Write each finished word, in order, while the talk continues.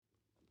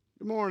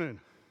Good morning.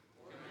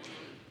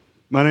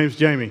 My name's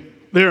Jamie.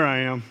 There I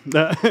am.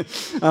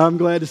 I'm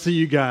glad to see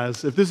you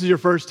guys. If this is your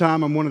first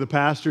time, I'm one of the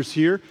pastors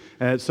here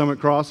at Summit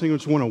Crossing. I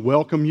just want to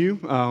welcome you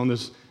on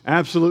this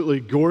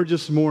absolutely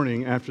gorgeous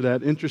morning after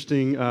that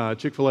interesting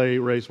Chick-fil-A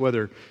race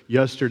weather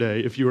yesterday,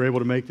 if you were able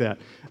to make that.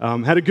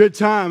 Had a good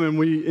time, and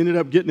we ended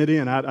up getting it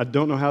in. I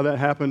don't know how that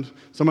happened.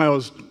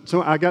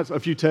 I got a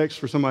few texts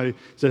for somebody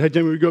said, "Hey,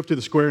 Jamie, we go up to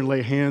the square and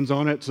lay hands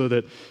on it so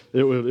that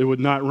it would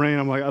not rain."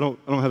 I'm like, I don't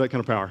have that kind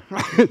of power.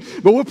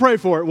 But we'll pray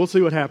for it. We'll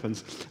see what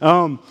happens.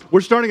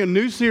 We're starting a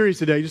new series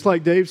today, just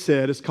like Dave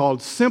said. It's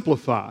called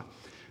Simplify.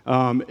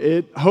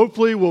 It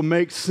hopefully will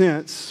make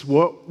sense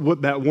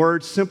what that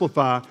word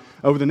simplify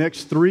over the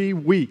next 3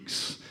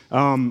 weeks.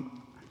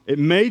 It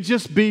may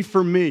just be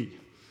for me.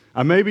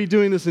 I may be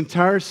doing this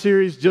entire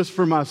series just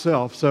for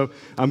myself. So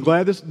I'm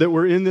glad that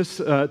we're in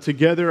this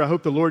together. I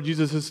hope the Lord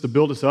uses this to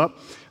build us up.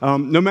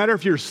 No matter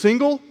if you're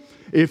single,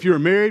 if you're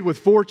married with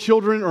 4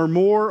 children or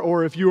more,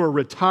 or if you are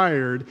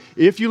retired,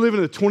 if you live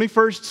in the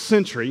 21st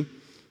century,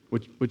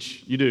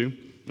 which you do,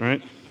 all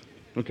right?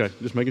 Okay,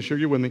 just making sure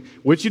you're with me,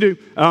 which you do,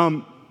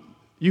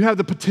 you have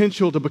the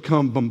potential to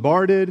become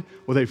bombarded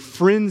with a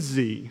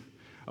frenzy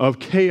of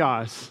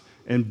chaos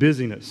and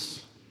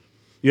busyness.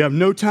 You have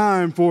no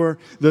time for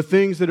the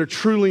things that are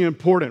truly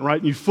important,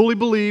 right? You fully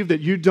believe that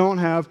you don't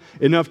have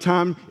enough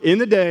time in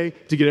the day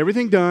to get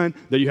everything done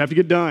that you have to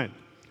get done.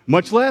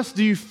 Much less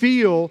do you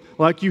feel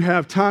like you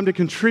have time to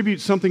contribute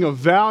something of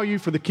value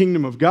for the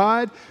kingdom of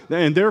God,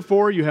 and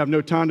therefore you have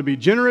no time to be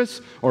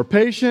generous or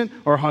patient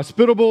or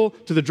hospitable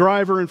to the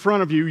driver in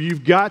front of you.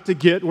 You've got to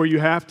get where you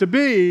have to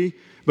be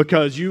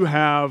because you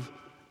have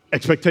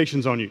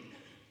expectations on you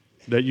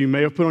that you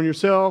may have put on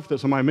yourself, that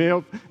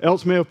somebody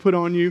else may have put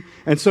on you.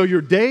 And so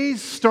your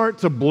days start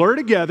to blur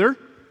together,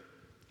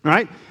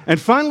 right? And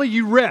finally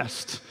you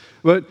rest.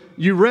 But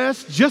you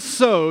rest just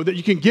so that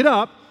you can get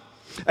up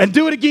and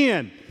do it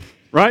again,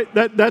 right?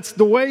 That's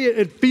the way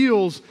it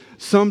feels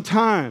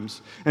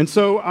sometimes. And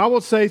so I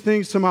will say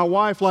things to my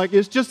wife like,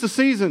 it's just a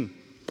season.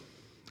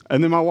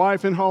 And then my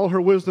wife, in all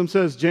her wisdom,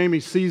 says,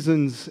 "Jamie,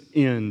 seasons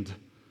end.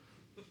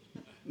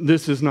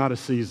 This is not a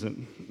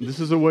season. This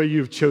is a way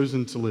you've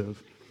chosen to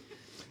live."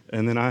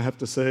 And then I have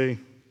to say,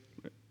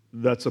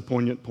 that's a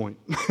poignant point.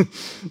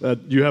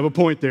 You have a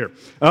point there.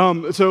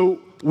 So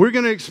we're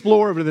going to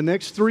explore over the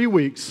next 3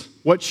 weeks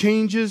what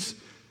changes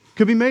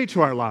could be made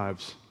to our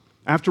lives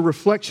after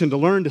reflection, to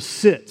learn to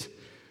sit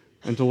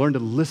and to learn to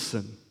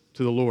listen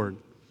to the Lord.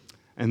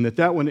 And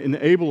that would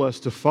enable us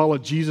to follow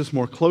Jesus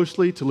more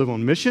closely, to live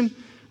on mission,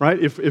 right?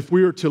 If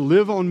we are to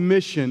live on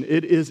mission,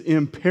 it is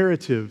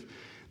imperative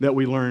that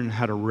we learn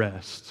how to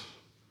rest.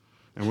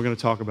 And we're going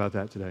to talk about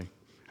that today,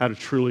 how to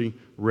truly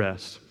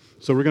rest.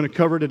 So we're going to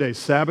cover today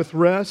Sabbath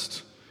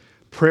Rest,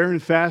 prayer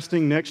and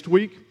fasting next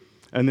week,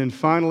 and then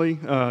finally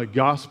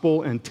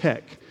gospel and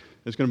tech.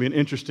 It's going to be an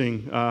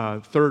interesting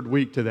third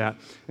week to that.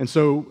 And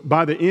so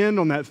by the end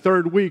on that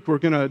third week, we're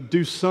going to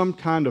do some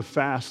kind of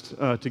fast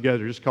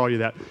together. Just call you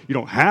that. You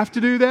don't have to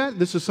do that.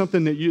 This is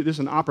something this is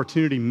an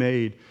opportunity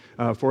made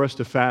for us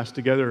to fast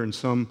together in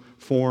some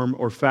form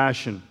or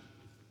fashion.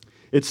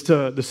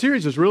 The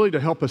series is really to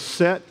help us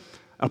set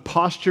a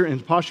posture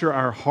and posture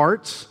our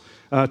hearts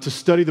to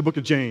study the book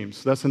of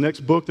James. That's the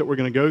next book that we're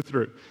going to go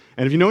through.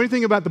 And if you know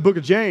anything about the book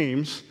of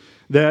James,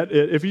 that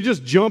if you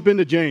just jump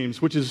into James,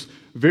 which is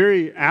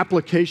very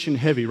application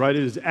heavy, right?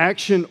 It is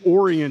action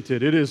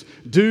oriented. It is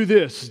do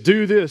this,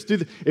 do this, do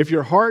this. If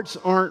your hearts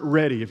aren't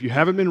ready, if you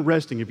haven't been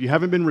resting, if you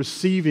haven't been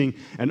receiving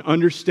and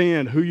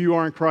understand who you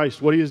are in Christ,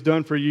 what He has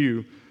done for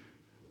you,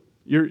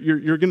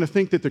 you're going to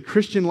think that the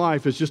Christian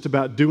life is just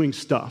about doing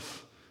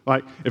stuff.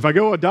 Like, if I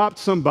go adopt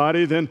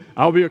somebody, then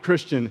I'll be a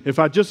Christian. If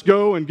I just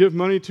go and give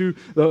money to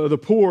the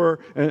poor,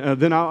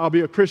 then I'll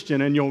be a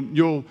Christian. And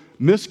you'll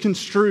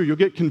misconstrue, you'll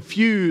get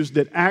confused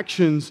that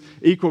actions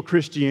equal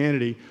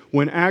Christianity,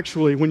 when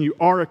actually, when you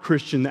are a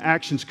Christian, the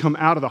actions come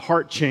out of the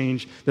heart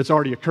change that's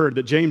already occurred,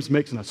 that James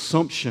makes an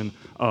assumption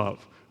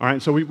of. All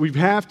right, so we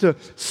have to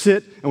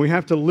sit, and we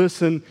have to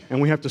listen,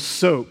 and we have to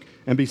soak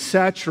and be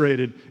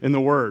saturated in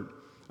the Word.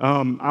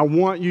 I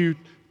want you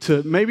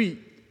to maybe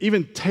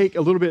even take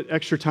a little bit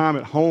extra time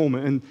at home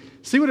and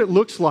see what it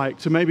looks like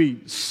to maybe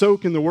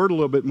soak in the Word a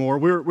little bit more.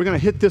 We're going to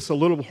hit this a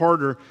little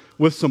harder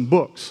with some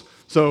books.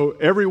 So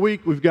every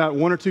week we've got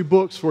 1 or 2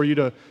 books for you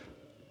to,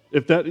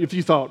 if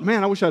you thought,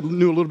 man, I wish I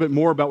knew a little bit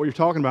more about what you're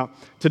talking about.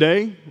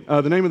 Today,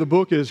 the name of the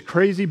book is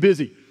Crazy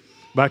Busy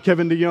by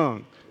Kevin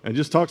DeYoung. And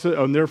just talks,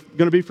 and they're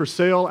going to be for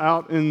sale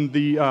out in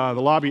the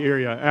lobby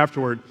area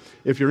afterward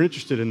if you're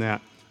interested in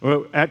that,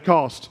 at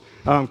cost.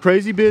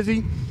 Crazy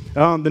Busy.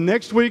 The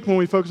next week, when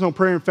we focus on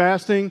prayer and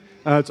fasting,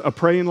 it's A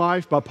Praying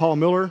Life by Paul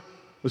Miller.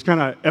 It was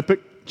kind of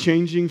epic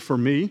changing for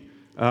me,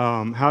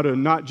 how to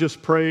not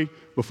just pray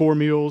before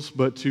meals,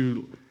 but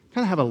to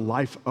kind of have a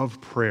life of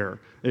prayer.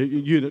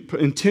 You're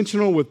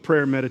intentional with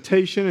prayer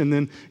meditation, and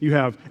then you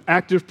have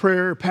active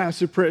prayer,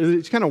 passive prayer.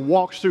 It kind of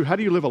walks through how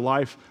do you live a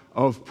life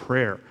of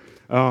prayer.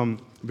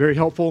 Very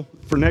helpful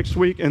for next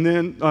week. And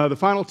then the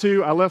final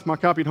 2, I left my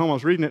copy at home. I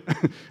was reading it,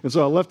 and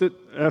so I left it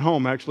at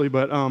home, actually.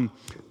 But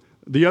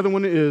The other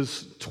one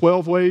is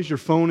 12 Ways Your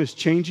Phone is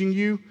Changing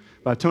You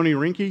by Tony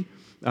Rinke.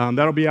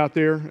 That'll be out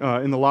there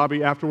in the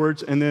lobby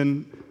afterwards. And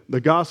then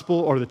the Gospel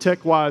or the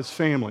Tech-Wise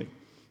Family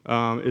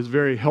is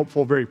very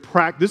helpful,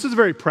 This is a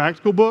very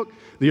practical book.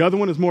 The other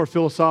one is more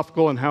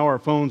philosophical and how our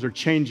phones are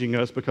changing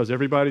us because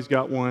everybody's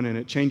got one and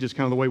it changes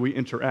kind of the way we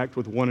interact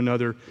with one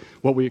another,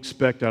 what we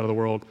expect out of the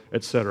world,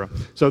 etc.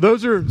 So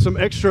those are some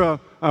extra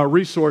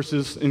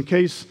resources in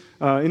case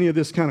any of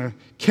this kind of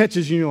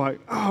catches you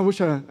like, oh, I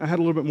wish I had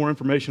a little bit more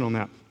information on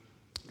that.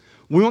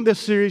 We want this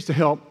series to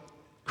help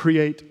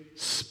create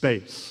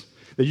space,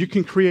 that you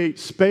can create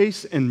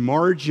space and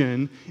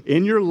margin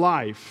in your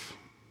life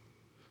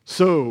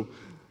so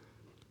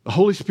the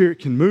Holy Spirit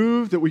can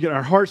move, that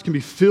our hearts can be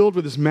filled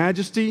with His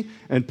majesty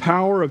and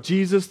power of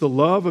Jesus, the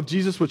love of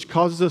Jesus, which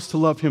causes us to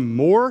love Him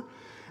more.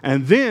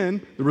 And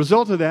then the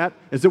result of that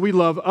is that we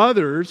love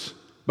others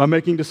by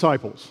making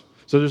disciples.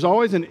 So there's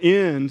always an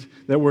end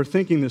that we're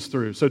thinking this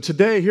through. So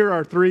today, here are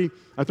our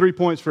three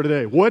points for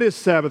today. What is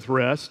Sabbath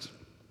rest?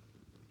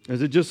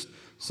 Is it just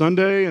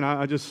Sunday and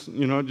I just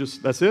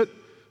that's it?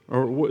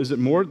 Or is it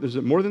more? Is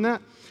it more than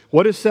that?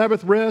 What is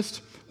Sabbath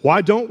rest?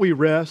 Why don't we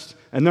rest?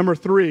 And number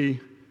 3,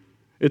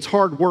 it's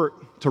hard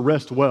work to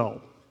rest well.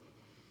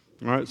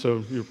 All right,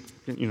 so you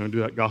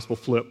do that gospel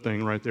flip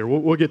thing right there.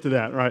 We'll get to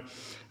that, right?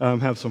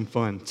 Have some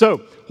fun.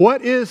 So,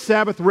 what is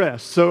Sabbath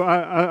rest? So,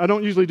 I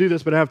don't usually do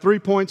this, but I have 3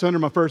 points under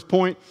my first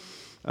point.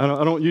 I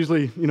don't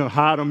usually,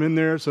 hide them in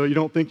there, so you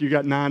don't think you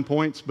got 9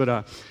 points,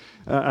 but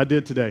I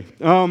did today.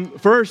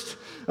 First,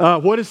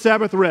 what is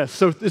Sabbath rest?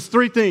 So, it's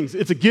 3 things.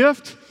 It's a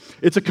gift,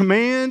 it's a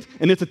command,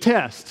 and it's a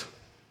test.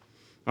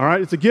 All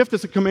right, it's a gift,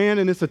 it's a command,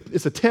 and it's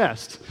a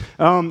test.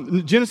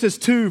 Genesis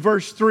 2,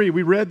 verse 3,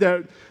 we read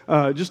that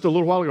just a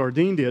little while ago, or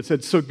Dean did. It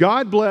said, so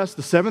God blessed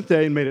the seventh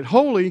day and made it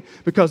holy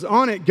because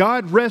on it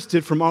God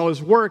rested from all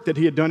His work that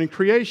He had done in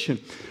creation.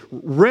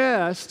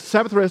 Rest,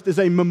 Sabbath rest, is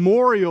a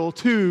memorial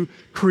to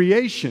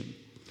creation.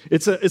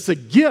 It's a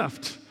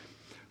gift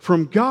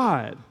from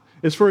God.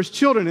 It's for His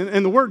children.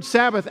 And the word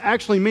Sabbath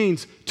actually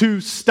means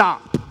to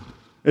stop.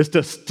 It's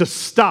to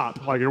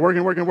stop. Like you're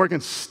working,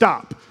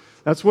 stop.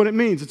 That's what it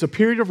means. It's a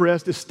period of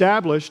rest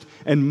established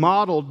and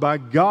modeled by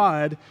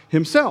God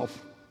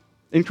Himself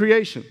in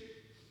creation.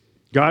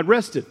 God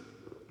rested.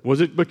 Was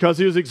it because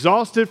He was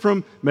exhausted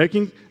from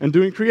making and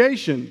doing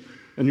creation?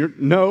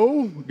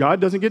 No,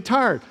 God doesn't get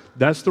tired.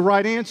 That's the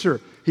right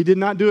answer. He did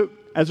not do it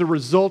as a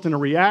result and a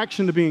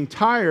reaction to being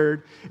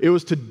tired. It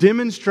was to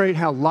demonstrate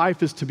how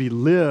life is to be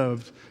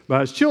lived by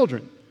His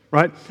children,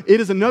 right?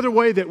 It is another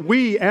way that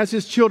we, as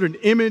His children,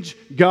 image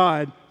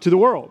God to the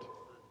world.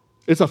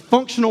 It's a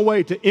functional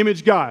way to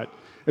image God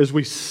as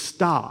we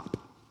stop,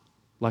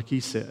 like He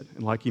said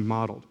and like He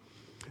modeled.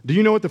 Do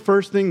you know what the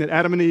first thing that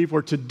Adam and Eve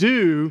were to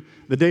do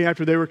the day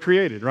after they were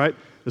created, right?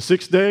 The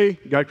 6th day,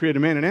 God created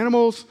man and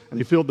animals, and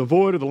He filled the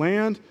void of the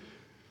land.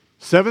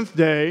 7th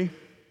day,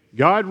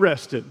 God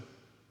rested,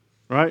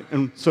 right?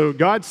 And so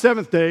God's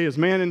 7th day is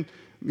human,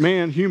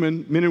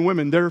 men and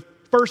women, their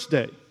first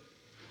day.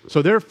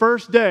 So their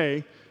first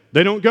day,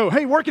 they don't go,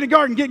 hey, work in the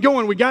garden, get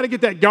going. We got to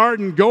get that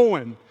garden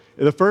going.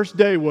 The first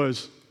day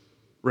was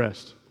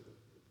rest.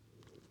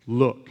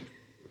 Look,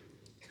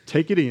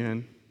 take it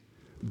in,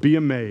 be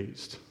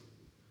amazed,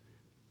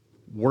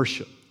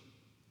 worship.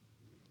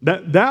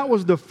 That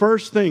was the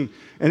first thing.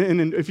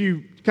 And if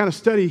you kind of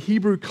study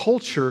Hebrew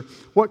culture,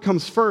 what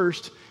comes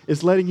first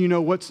is letting you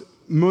know what's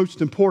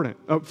most important.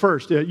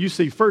 First, you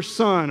see first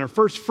son or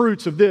first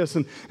fruits of this.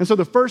 And so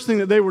the first thing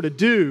that they were to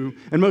do,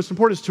 and most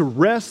important, is to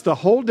rest the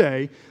whole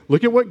day.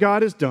 Look at what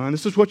God has done.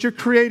 This is what you're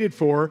created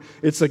for.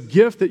 It's a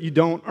gift that you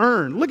don't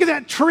earn. Look at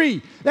that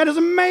tree. That is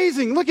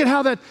amazing. Look at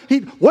how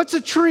what's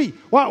a tree?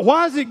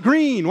 Why is it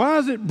green? Why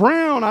is it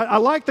brown? I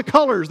like the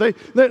colors. And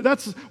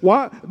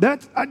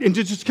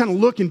just kind of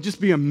look and just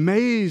be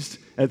amazed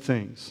at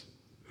things.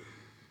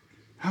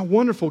 How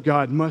wonderful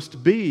God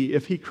must be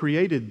if He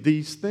created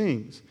these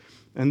things.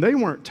 And they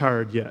weren't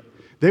tired yet.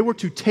 They were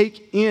to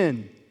take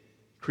in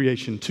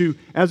creation, to,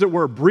 as it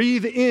were,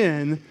 breathe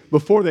in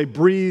before they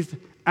breathed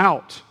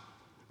out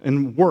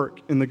and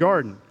work in the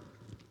garden.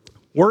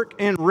 Work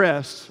and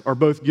rest are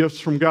both gifts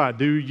from God.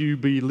 Do you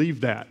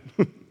believe that?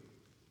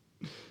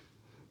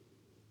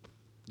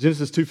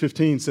 Genesis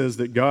 2:15 says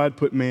that God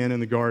put man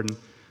in the garden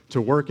to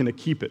work and to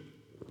keep it.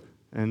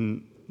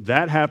 And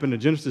that happened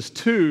in Genesis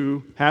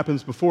 2,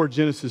 happens before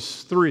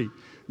Genesis 3.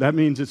 That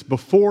means it's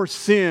before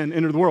sin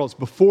entered the world. It's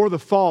before the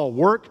fall.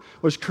 Work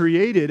was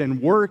created,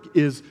 and work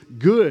is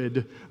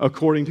good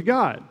according to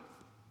God.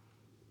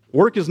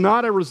 Work is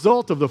not a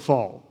result of the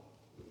fall.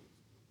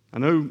 I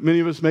know many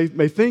of us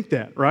may think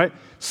that, right?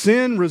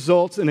 Sin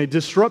results in a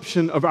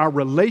disruption of our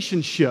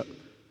relationship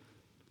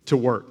to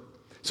work.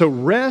 So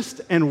rest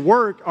and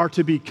work are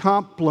to be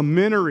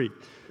complementary.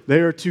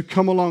 They are to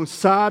come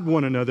alongside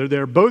one another.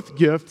 They're both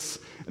gifts.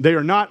 They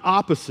are not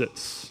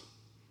opposites,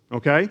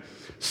 okay?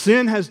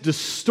 Sin has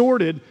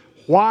distorted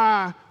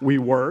why we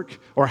work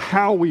or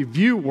how we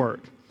view work.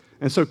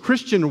 And so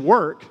Christian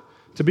work,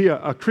 to be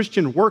a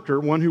Christian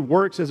worker, one who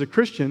works as a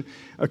Christian,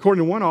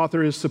 according to one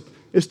author, is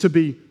to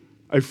be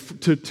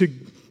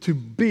to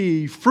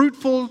be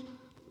fruitful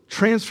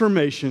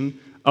transformation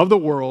of the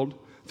world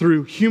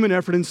through human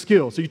effort and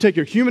skill. So you take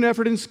your human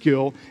effort and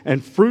skill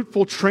and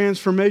fruitful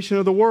transformation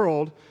of the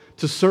world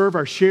to serve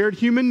our shared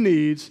human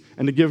needs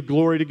and to give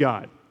glory to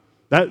God.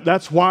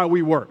 That's why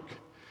we work.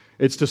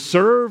 It's to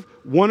serve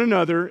one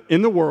another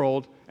in the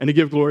world and to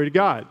give glory to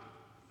God.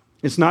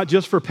 It's not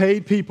just for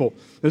paid people.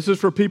 This is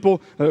for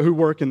people who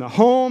work in the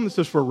home. This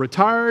is for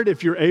retired,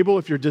 if you're able,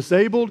 if you're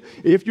disabled,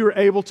 if you're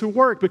able to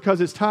work, because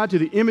it's tied to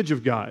the image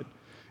of God.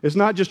 It's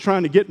not just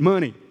trying to get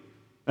money.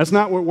 That's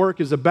not what work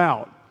is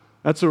about.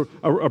 That's a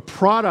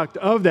product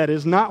of that.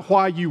 It's not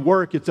why you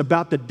work. It's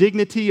about the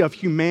dignity of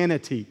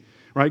humanity,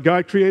 right?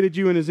 God created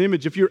you in His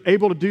image. If you're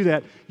able to do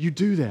that, you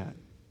do that.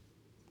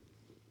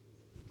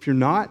 If you're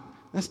not,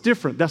 that's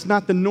different. That's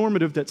not the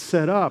normative that's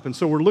set up. And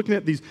so we're looking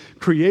at these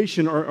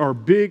creation or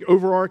big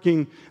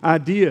overarching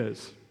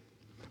ideas.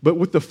 But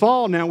with the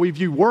fall now, we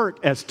view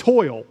work as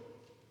toil,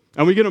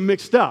 and we get them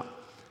mixed up.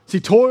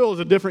 See, toil is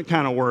a different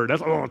kind of word.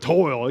 That's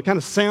toil. It kind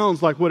of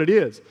sounds like what it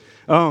is.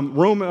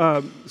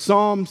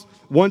 Psalms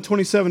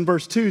 127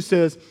 verse 2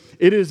 says,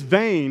 "It is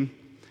vain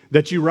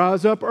that you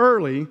rise up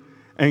early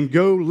and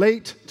go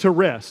late to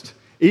rest,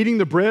 eating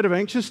the bread of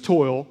anxious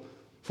toil,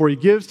 for He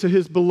gives to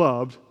His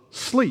beloved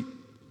sleep."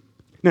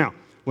 Now,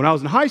 when I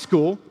was in high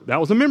school, that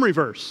was a memory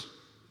verse,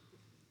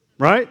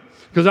 right?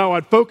 Because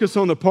I'd focus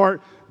on the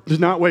part, "does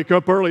not wake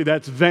up early,"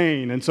 that's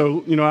vain. And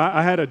so,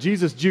 I had a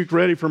Jesus juke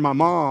ready for my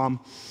mom,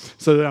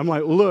 so that I'm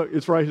like, look,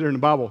 it's right here in the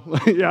Bible.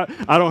 Yeah,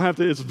 I don't have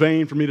to, it's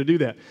vain for me to do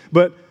that.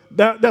 But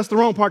that's the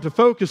wrong part to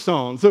focus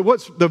on. So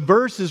what the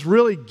verse is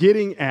really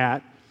getting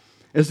at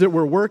is that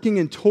we're working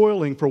and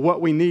toiling for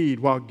what we need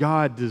while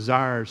God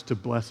desires to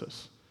bless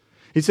us.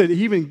 He said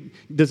He even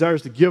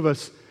desires to give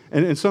us,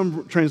 and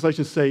some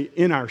translations say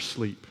in our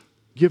sleep.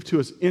 Give to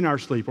us in our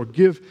sleep, or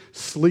give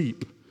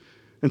sleep.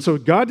 And so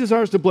God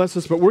desires to bless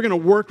us, but we're going to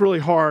work really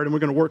hard, and we're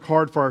going to work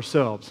hard for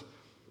ourselves.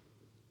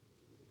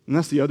 And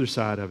that's the other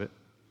side of it.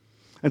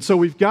 And so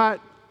we've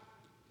got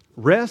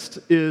rest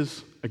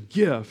is a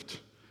gift.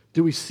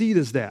 Do we see it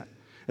as that?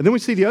 And then we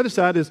see the other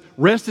side is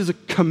rest is a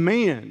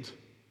command,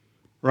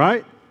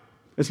 right?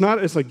 It's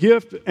a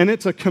gift and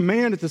it's a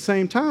command at the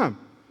same time.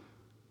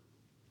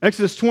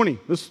 Exodus 20,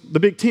 this the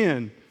Big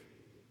Ten,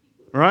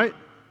 right?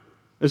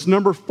 It's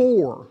number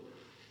 4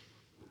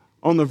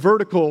 on the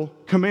vertical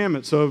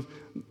commandments of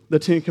the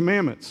 10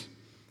 Commandments.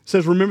 It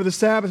says, "Remember the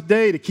Sabbath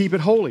day to keep it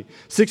holy.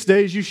 6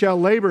 days you shall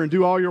labor and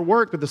do all your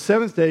work, but the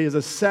 7th day is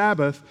a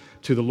Sabbath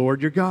to the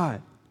Lord your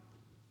God."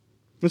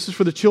 This is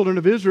for the children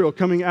of Israel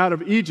coming out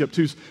of Egypt,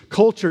 whose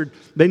culture,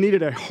 they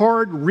needed a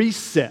hard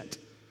reset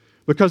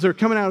because they're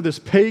coming out of this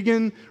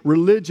pagan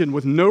religion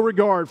with no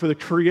regard for the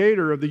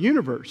creator of the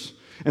universe.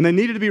 And they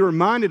needed to be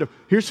reminded of,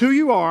 here's who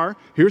you are,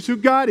 here's who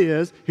God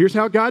is, here's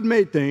how God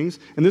made things,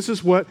 and this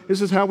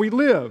is how we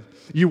live.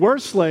 You were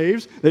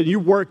slaves, that you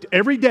worked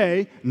every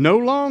day, no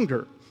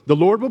longer. The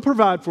Lord will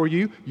provide for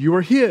you, you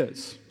are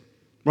His.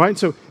 Right? And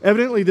so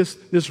evidently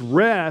this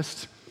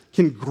rest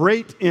can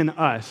grate in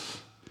us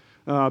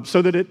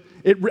so that it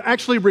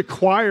actually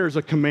requires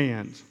a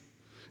command.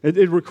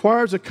 It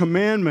requires a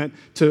commandment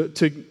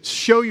to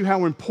show you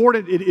how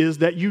important it is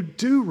that you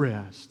do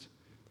rest.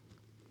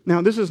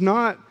 Now, this is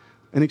not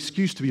an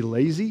excuse to be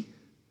lazy.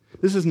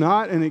 This is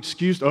not an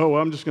excuse,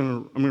 I'm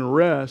going to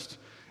rest.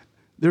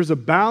 There's a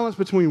balance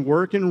between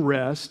work and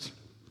rest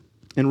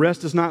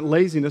is not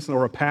laziness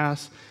or a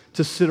pass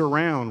to sit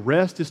around.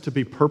 Rest is to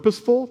be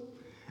purposeful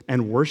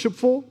and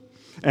worshipful.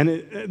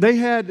 And they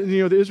had, the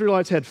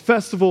Israelites had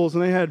festivals,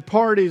 and they had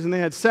parties, and they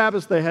had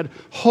Sabbaths, they had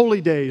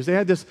holy days. They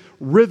had this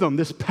rhythm,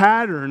 this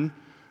pattern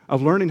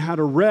of learning how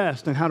to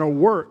rest and how to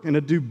work and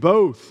to do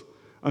both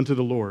unto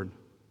the Lord.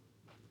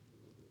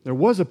 There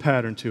was a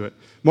pattern to it.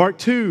 Mark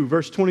 2,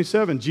 verse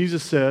 27,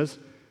 Jesus says,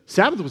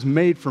 Sabbath was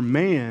made for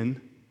man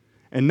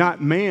and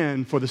not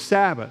man for the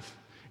Sabbath.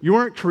 You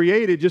weren't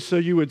created just so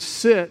you would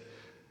sit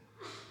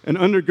and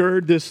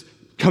undergird this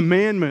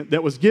commandment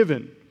that was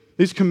given.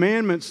 These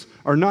commandments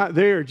are not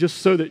there just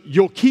so that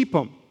you'll keep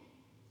them.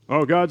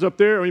 Oh, God's up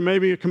there, He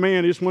made me a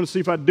command, I just want to see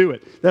if I do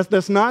it.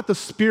 That's not the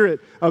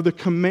spirit of the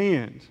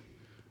command,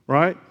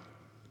 right?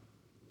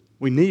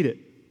 We need it.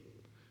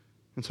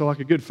 And so like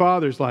a good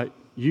father is like,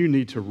 you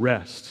need to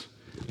rest.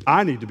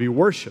 I need to be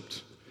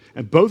worshiped.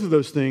 And both of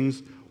those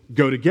things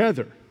go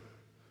together.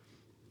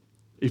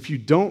 If you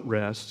don't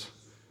rest,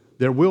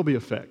 there will be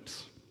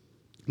effects.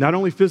 Not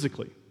only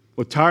physically,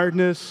 with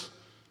tiredness,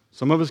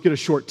 some of us get a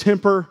short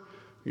temper,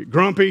 get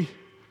grumpy,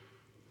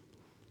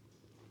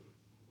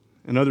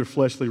 and other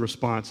fleshly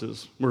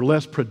responses. We're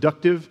less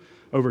productive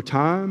over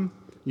time.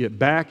 You get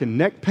back and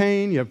neck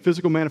pain. You have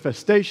physical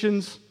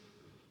manifestations.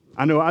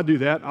 I know I do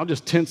that. I'll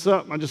just tense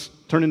up. I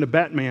just turn into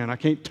Batman. I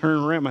can't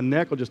turn around. My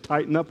neck will just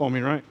tighten up on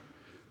me, right?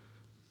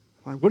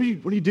 Like, what are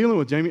you dealing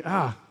with, Jamie?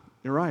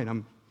 You're right.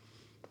 I'm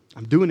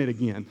doing it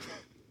again.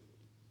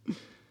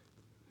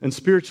 And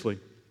spiritually,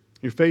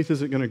 your faith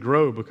isn't going to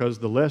grow because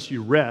the less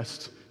you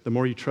rest, the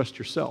more you trust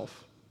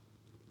yourself.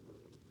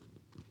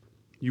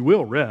 You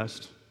will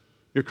rest.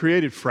 You're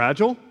created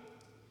fragile.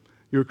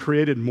 You were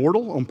created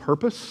mortal on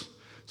purpose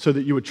so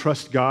that you would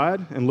trust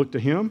God and look to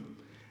Him.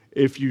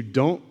 If you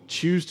don't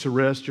choose to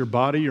rest, your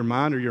body, your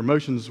mind, or your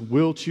emotions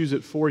will choose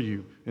it for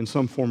you in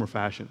some form or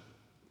fashion.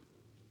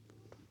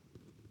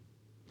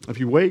 If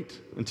you wait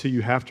until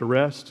you have to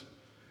rest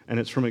and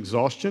it's from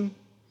exhaustion,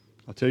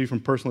 I'll tell you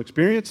from personal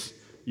experience,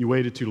 you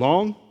waited too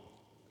long.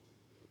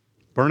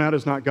 Burnout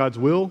is not God's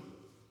will.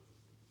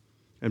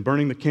 And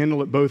burning the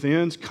candle at both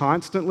ends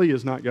constantly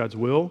is not God's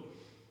will.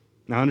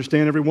 Now, I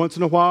understand every once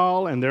in a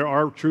while, and there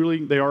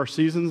are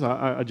seasons.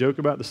 I joke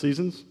about the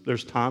seasons.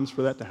 There's times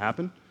for that to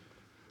happen.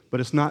 But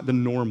it's not the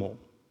normal.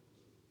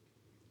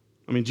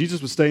 I mean,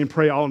 Jesus would stay and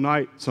pray all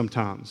night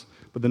sometimes.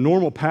 But the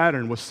normal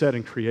pattern was set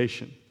in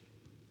creation.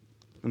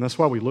 And that's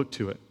why we look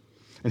to it.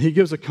 And He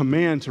gives a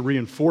command to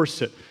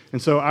reinforce it.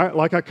 And so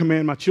I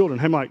command my children,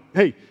 I'm like,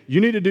 hey,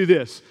 you need to do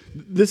this.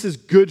 This is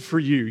good for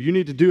you. You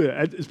need to do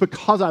it. It's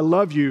because I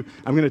love you,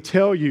 I'm going to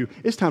tell you,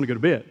 it's time to go to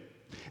bed.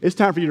 It's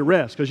time for you to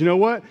rest. Because you know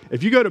what?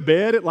 If you go to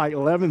bed at like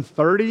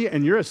 11:30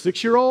 and you're a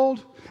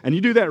 6-year-old and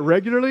you do that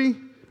regularly,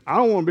 I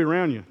don't want to be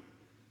around you.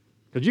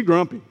 Because you're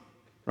grumpy,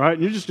 right?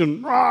 And you're just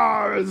going,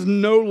 rah, there's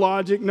no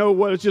logic, no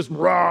what, it's just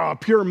rah,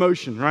 pure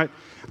emotion, right?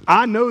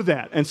 I know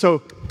that. And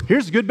so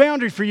here's a good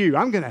boundary for you.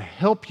 I'm going to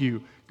help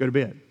you go to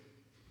bed.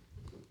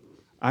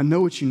 I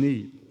know what you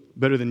need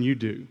better than you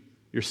do.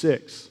 You're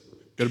 6.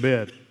 Go to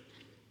bed.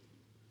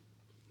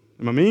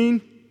 Am I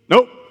mean?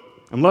 Nope.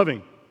 I'm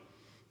loving.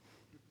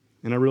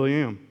 And I really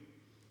am.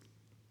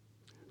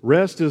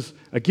 Rest is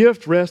a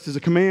gift, rest is a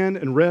command,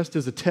 and rest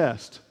is a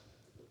test.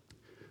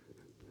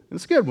 And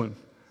it's a good one.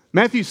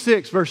 Matthew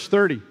 6, verse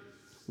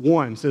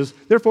 31 says,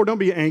 therefore don't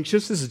be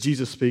anxious. This is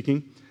Jesus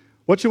speaking.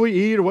 What shall we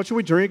eat, or what shall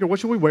we drink, or what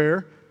shall we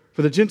wear?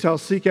 For the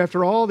Gentiles seek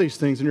after all these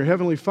things, and your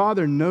heavenly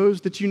Father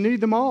knows that you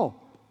need them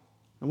all.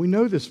 And we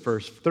know this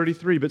verse,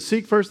 33. But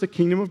seek first the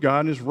kingdom of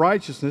God and His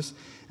righteousness,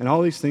 and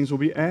all these things will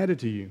be added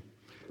to you.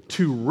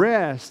 To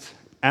rest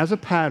as a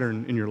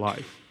pattern in your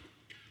life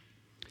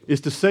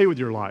is to say with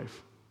your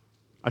life,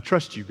 I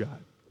trust you, God.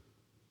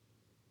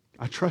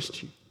 I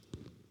trust you.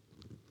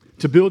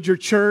 To build your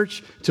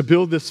church, to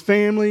build this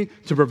family,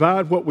 to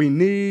provide what we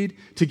need,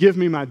 to give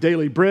me my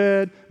daily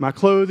bread, my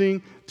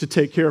clothing, to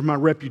take care of my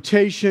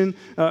reputation,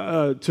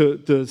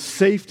 to the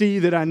safety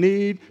that I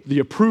need, the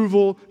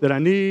approval that I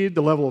need,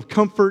 the level of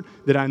comfort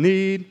that I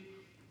need.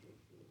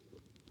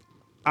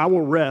 I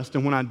will rest,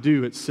 and when I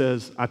do, it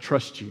says, I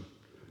trust you.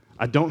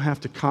 I don't have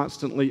to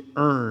constantly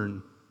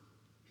earn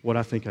what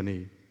I think I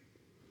need.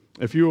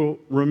 If you'll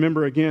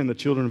remember again the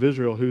children of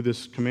Israel, who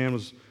this command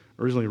was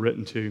originally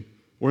written to,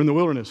 were in the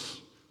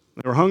wilderness.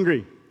 They were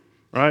hungry,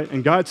 right?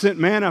 And God sent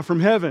manna from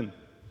heaven.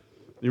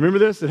 You remember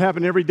this? It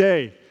happened every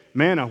day.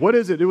 Manna. What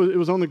is it? It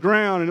was on the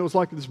ground, and it was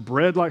like this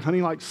bread, like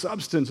honey-like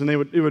substance, and it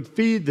would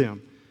feed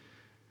them.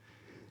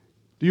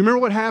 Do you remember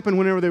what happened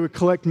whenever they would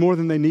collect more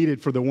than they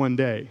needed for the one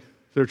day?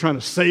 They were trying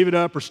to save it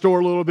up or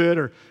store a little bit,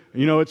 or,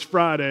 it's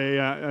Friday.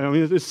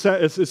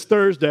 It's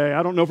Thursday.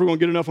 I don't know if we're going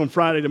to get enough on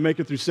Friday to make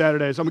it through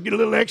Saturday, so I'm going to get a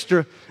little extra.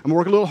 I'm going to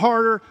work a little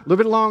harder, a little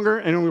bit longer,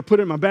 and I'm going to put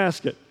it in my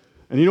basket.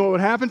 And you know what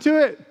would happen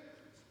to it?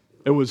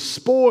 It was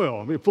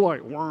spoiled. Full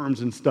of like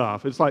worms and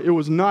stuff. It's like it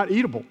was not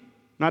eatable,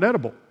 not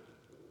edible.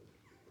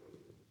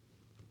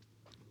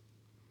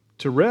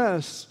 To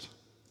rest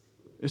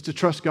is to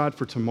trust God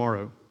for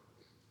tomorrow.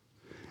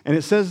 And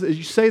it says that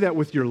you say that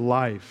with your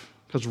life,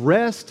 because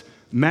rest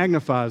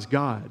magnifies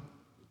God.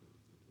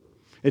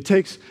 It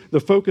takes the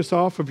focus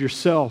off of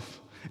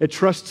yourself. It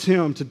trusts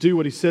Him to do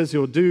what He says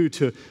He'll do,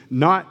 to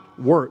not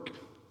work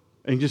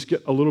and just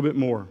get a little bit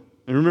more.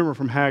 And remember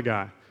from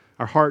Haggai,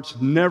 our hearts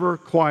never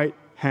quite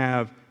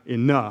have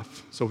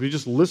enough. So if you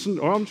just listen,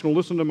 I'm just going to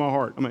listen to my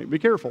heart. Be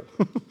careful.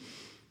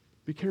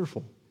 Be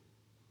careful.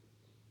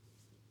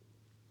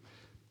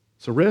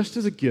 So rest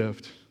is a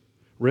gift.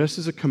 Rest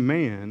is a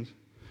command.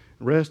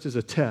 Rest is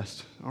a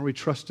test. Are we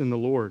trusting the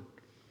Lord?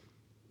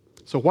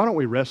 So why don't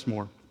we rest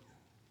more?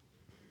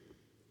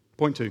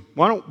 Point 2.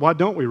 Why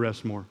don't we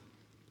rest more?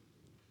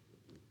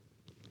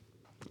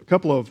 A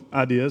couple of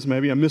ideas,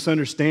 maybe a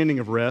misunderstanding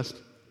of rest.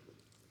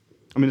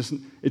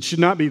 It should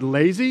not be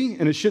lazy,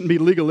 and it shouldn't be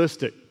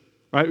legalistic,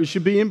 right? We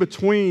should be in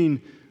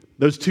between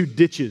those two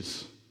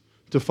ditches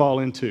to fall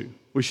into.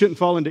 We shouldn't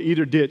fall into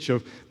either ditch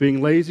of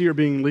being lazy or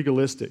being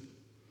legalistic.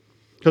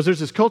 Because there's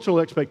this cultural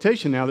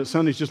expectation now that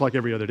Sunday's just like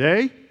every other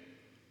day,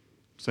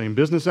 same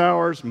business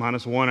hours,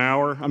 minus 1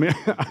 hour.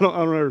 I don't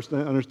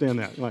understand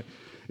that.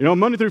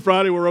 Monday through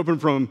Friday, we're open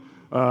from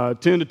 10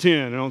 to 10,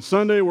 and on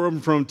Sunday, we're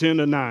open from 10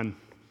 to 9. And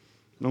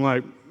I'm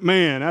like,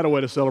 man, that's a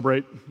way to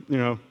celebrate,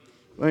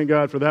 Thank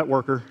God for that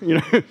worker.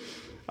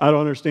 I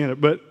don't understand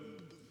it. But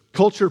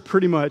culture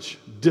pretty much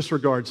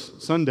disregards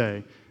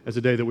Sunday as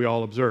a day that we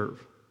all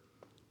observe.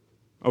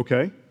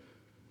 Okay. And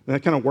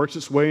that kind of works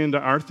its way into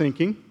our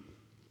thinking.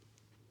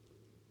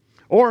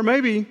 Or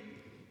maybe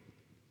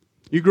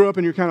you grew up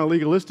and you're kind of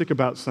legalistic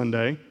about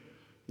Sunday.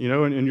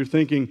 and you're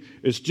thinking,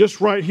 it's just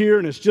right here,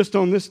 and it's just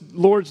on this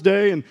Lord's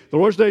Day, and the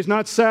Lord's Day is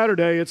not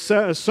Saturday, it's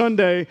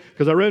Sunday,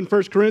 because I read in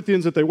 1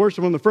 Corinthians that they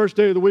worship on the first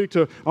day of the week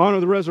to honor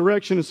the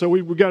resurrection, and so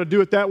we've got to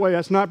do it that way.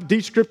 That's not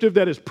descriptive,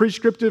 that is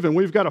prescriptive, and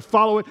we've got to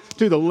follow it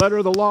to the letter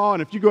of the law,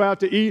 and if you go out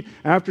to eat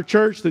after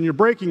church, then you're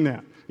breaking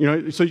that,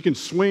 so you can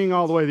swing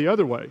all the way the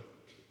other way,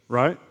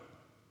 right?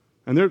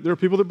 And there are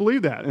people that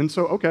believe that, and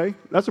so, okay,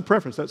 that's a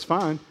preference, that's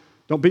fine.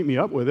 Don't beat me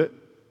up with it.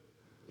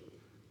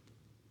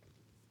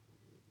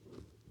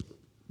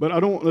 But I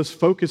don't want us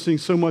focusing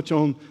so much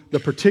on the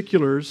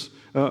particulars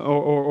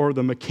or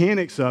the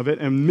mechanics of it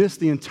and miss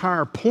the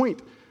entire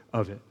point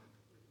of it.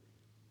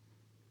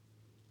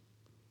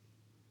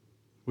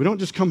 We don't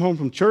just come home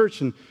from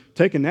church and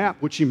take a nap,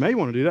 which you may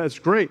want to do. That's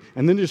great.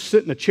 And then just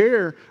sit in a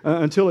chair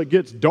until it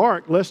gets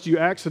dark, lest you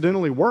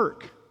accidentally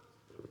work.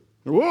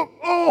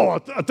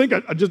 Whoa, I think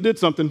I just did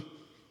something.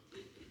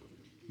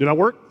 Did I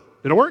work?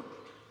 Did I work?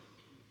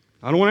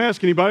 I don't want to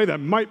ask anybody.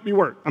 That might be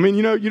work. I mean,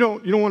 you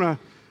don't want to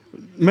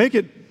make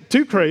it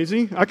too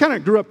crazy. I kind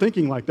of grew up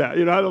thinking like that.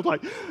 I was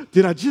like,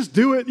 did I just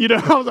do it?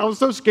 I was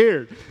so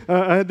scared.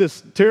 I had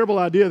this terrible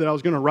idea that I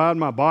was going to ride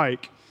my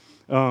bike.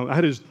 I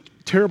had this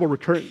terrible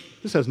recurrent.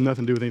 This has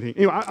nothing to do with anything.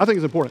 Anyway, I think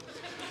it's important.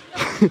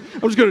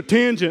 I'm just going to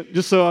tangent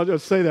just so I'll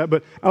just say that.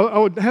 But I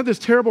would have this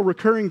terrible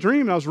recurring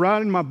dream. I was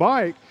riding my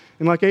bike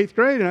in like 8th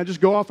grade, and I'd just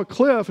go off a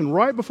cliff, and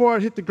right before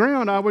I'd hit the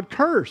ground, I would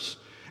curse.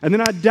 And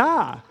then I'd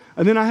die.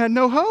 And then I had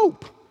no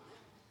hope.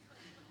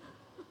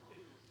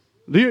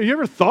 You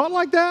ever thought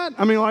like that?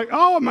 I mean, like,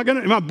 am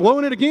I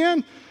blowing it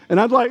again?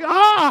 And I'd like,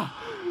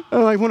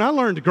 like when I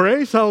learned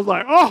grace, I was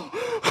like,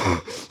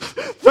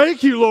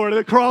 thank you, Lord.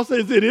 The cross,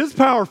 it is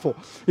powerful.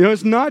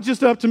 It's not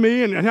just up to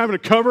me and having to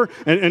cover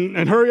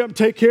and hurry up and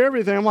take care of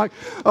everything. I'm like,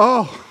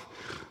 that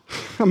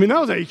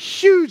was a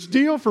huge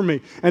deal for me.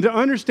 And to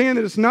understand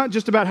that it's not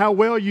just about how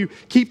well you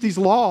keep these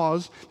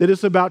laws, that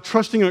it's about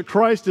trusting that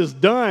Christ is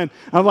done.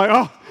 I'm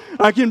like,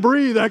 I can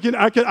breathe. I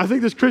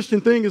think this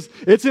Christian thing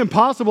it's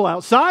impossible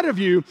outside of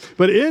you,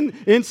 but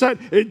inside,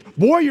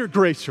 boy, you're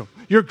graceful.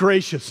 You're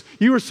gracious.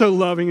 You were so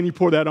loving, and you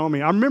pour that on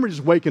me. I remember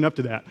just waking up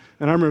to that,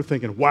 and I remember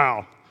thinking,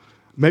 wow,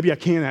 maybe I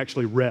can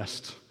actually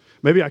rest.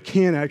 Maybe I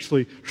can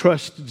actually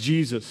trust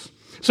Jesus.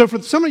 So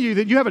for some of you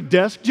that you have a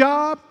desk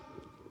job,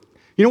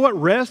 you know what?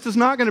 Rest is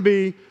not going to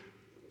be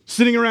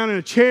sitting around in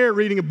a chair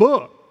reading a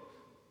book.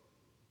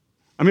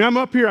 I mean, I'm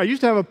up here. I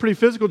used to have a pretty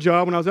physical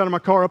job when I was out of my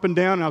car up and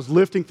down, and I was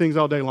lifting things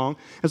all day long.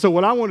 And so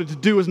what I wanted to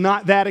do is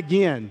not that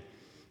again,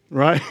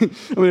 right?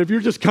 I mean, if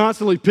you're just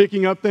constantly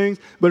picking up things,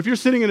 but if you're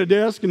sitting at a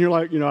desk and you're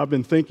like, I've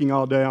been thinking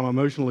all day, I'm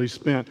emotionally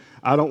spent,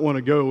 I don't want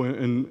to go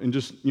and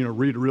just,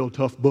 read a real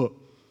tough book.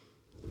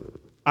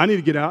 I need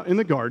to get out in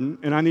the garden,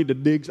 and I need to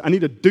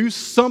do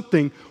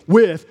something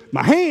with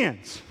my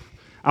hands.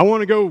 I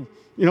want to go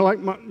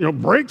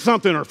break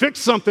something or fix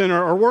something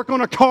or work on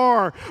a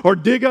car or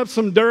dig up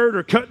some dirt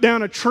or cut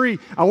down a tree.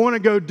 I want to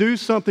go do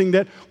something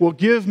that will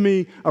give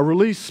me a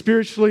release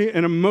spiritually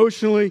and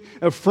emotionally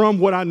from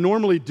what I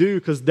normally do,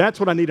 because that's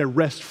what I need a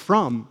rest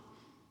from.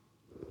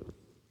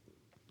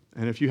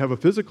 And if you have a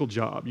physical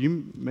job,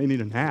 you may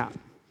need a nap.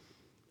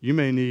 You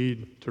may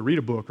need to read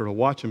a book or to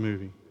watch a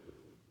movie.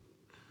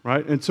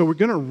 Right? And so we're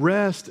going to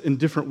rest in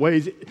different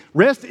ways.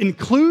 Rest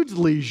includes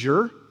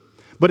leisure,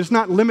 but it's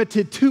not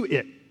limited to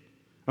it.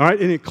 All right,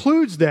 it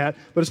includes that,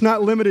 but it's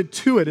not limited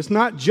to it. It's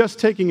not just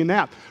taking a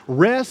nap.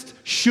 Rest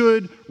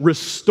should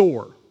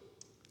restore.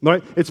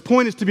 Right? Its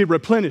point is to be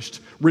replenished,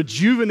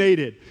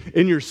 rejuvenated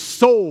in your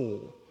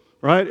soul.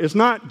 Right? It's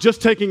not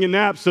just taking a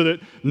nap so that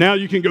now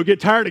you can go get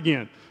tired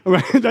again.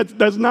 Right?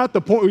 That's not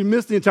the point. We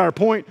missed the entire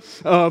point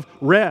of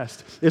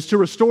rest. It's to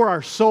restore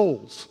our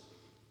souls.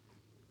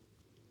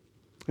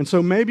 And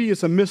so maybe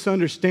it's a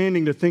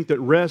misunderstanding to think that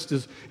rest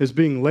is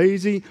being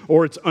lazy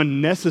or it's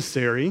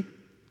unnecessary.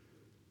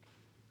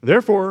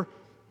 Therefore,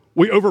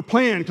 we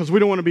overplan because we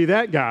don't want to be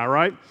that guy,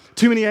 right?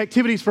 Too many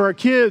activities for our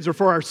kids or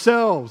for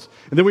ourselves.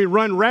 And then we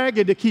run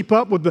ragged to keep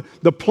up with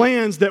the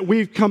plans that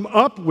we've come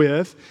up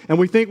with, and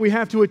we think we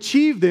have to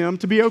achieve them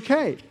to be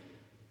okay.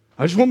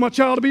 I just want my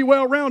child to be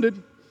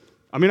well-rounded.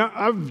 I mean,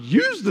 I've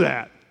used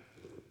that.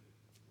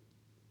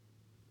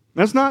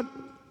 That's not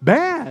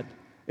bad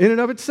in and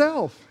of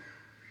itself.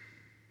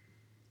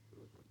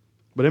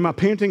 But am I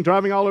panting,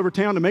 driving all over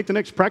town to make the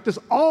next practice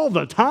all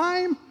the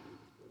time?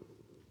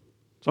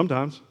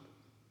 Sometimes.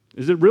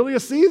 Is it really a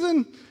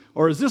season,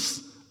 or is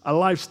this a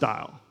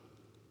lifestyle?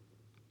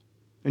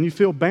 And you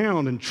feel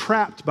bound and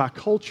trapped by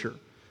culture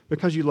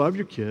because you love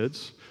your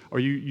kids, or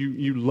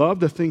you love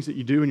the things that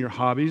you do in your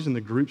hobbies and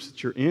the groups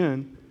that you're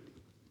in,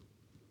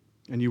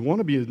 and you want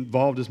to be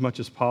involved as much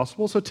as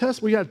possible. So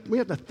we have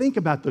to think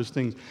about those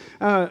things.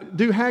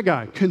 Do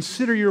Haggai,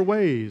 consider your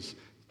ways.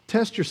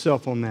 Test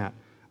yourself on that.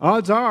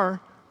 Odds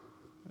are,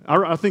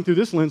 I think through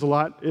this lens a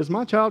lot, is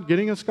my child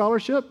getting a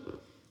scholarship?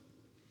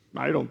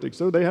 I don't think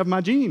so. They have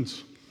my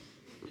genes.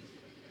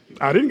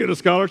 I didn't get a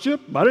scholarship.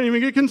 I didn't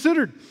even get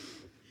considered.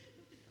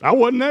 I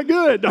wasn't that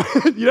good.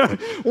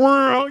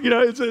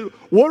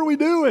 What are we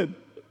doing?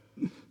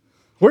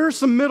 Where are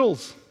some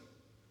middles?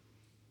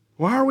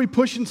 Why are we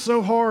pushing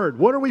so hard?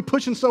 What are we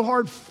pushing so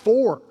hard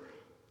for?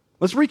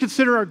 Let's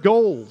reconsider our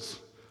goals.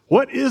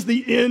 What is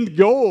the end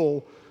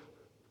goal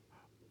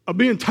of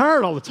being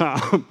tired all the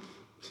time?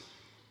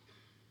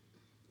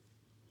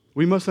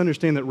 We must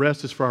understand that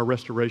rest is for our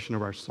restoration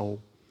of our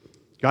soul.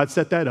 God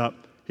set that up.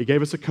 He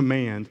gave us a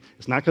command.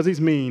 It's not because he's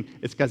mean,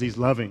 it's because he's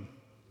loving.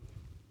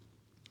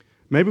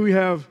 Maybe we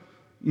have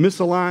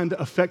misaligned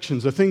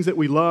affections. The things that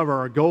we love or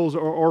our goals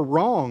are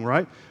wrong,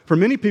 right? For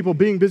many people,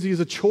 being busy is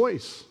a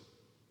choice.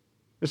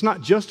 It's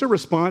not just a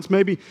response.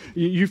 Maybe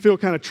you feel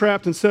kind of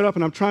trapped and set up,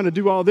 and I'm trying to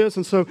do all this,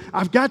 and so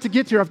I've got to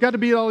get here. I've got to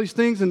be at all these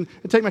things and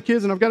take my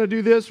kids, and I've got to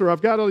do this, or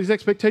I've got all these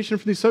expectations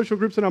from these social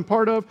groups that I'm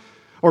part of,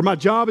 or my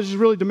job is just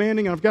really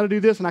demanding, and I've got to do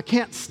this, and I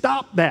can't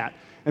stop that.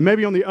 And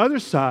maybe on the other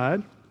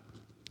side,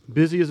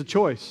 busy is a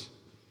choice.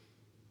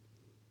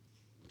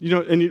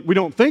 And we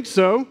don't think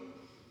so,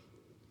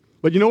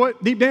 but you know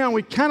what? Deep down,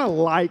 we kind of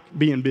like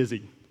being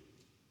busy.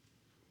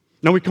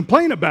 Now, we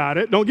complain about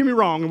it, don't get me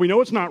wrong, and we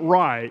know it's not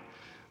right,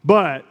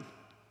 but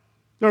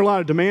there are a lot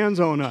of demands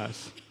on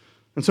us.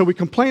 And so we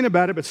complain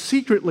about it, but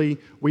secretly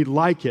we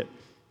like it.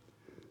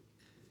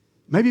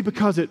 Maybe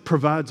because it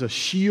provides a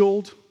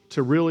shield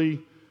to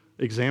really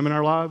examine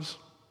our lives.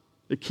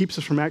 It keeps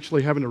us from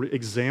actually having to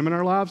examine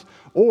our lives.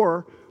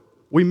 Or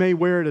we may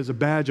wear it as a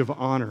badge of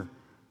honor,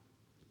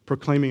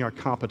 proclaiming our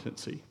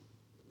competency.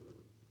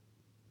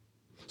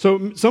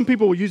 So some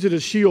people will use it as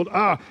a shield.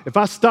 If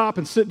I stop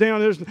and sit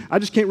down, I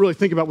just can't really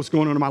think about what's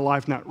going on in my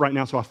life right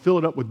now, so I fill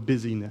it up with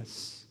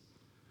busyness.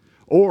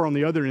 Or on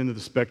the other end of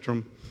the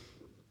spectrum,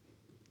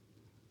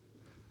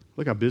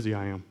 look how busy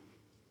I am.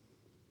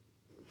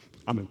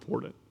 I'm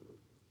important.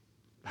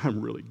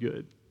 I'm really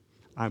good.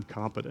 I'm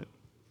competent.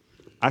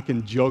 I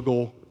can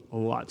juggle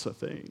lots of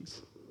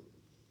things.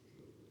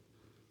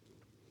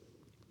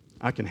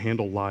 I can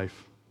handle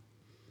life.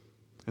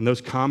 And those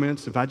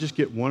comments, if I just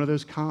get one of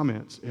those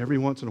comments every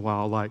once in a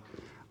while, like,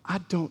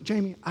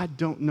 Jamie, I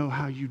don't know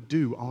how you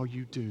do all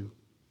you do.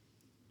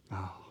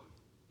 Oh,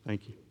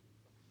 thank you.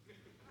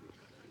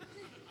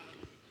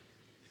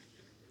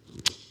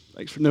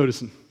 Thanks for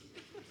noticing.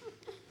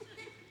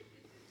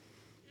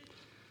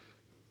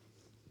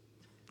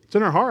 It's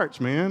in our hearts,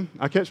 man.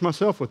 I catch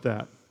myself with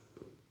that.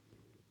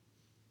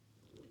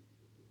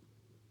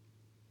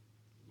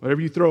 Whatever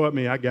you throw at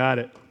me, I got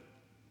it.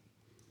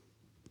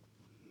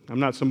 I'm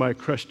not somebody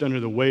crushed under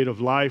the weight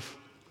of life.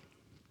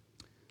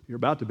 You're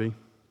about to be.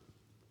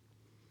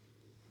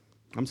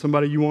 I'm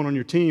somebody you want on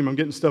your team. I'm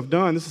getting stuff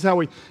done. This is how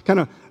we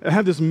kind of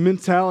have this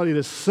mentality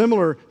that's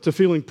similar to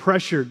feeling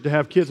pressured to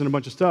have kids and a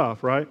bunch of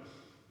stuff, right?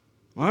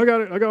 Well, I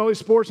got all these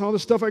sports and all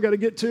this stuff I got to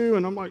get to,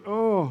 and I'm like,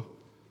 oh.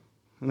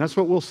 And that's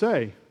what we'll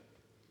say.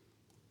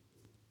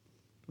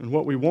 And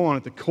what we want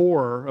at the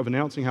core of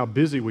announcing how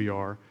busy we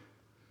are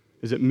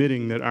is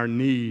admitting that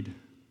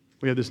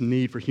we have this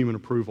need for human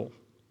approval.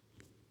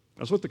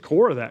 That's what the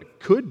core of that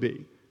could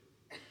be.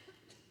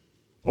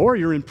 Or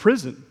you're in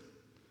prison,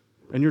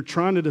 and you're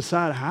trying to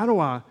decide, how do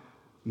I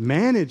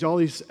manage all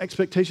these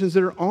expectations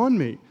that are on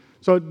me?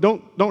 So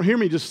don't hear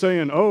me just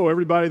saying,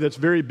 everybody that's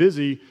very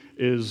busy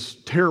is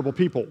terrible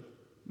people.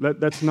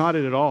 That's not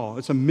it at all.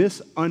 It's a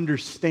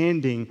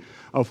misunderstanding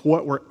of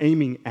what we're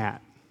aiming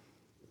at.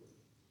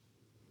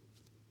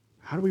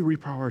 How do we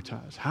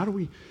reprioritize? How do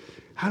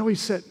we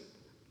set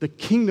the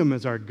kingdom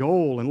as our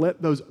goal and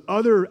let those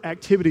other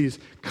activities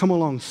come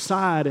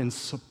alongside and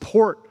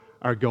support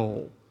our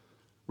goal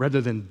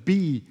rather than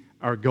be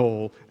our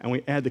goal, and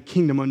we add the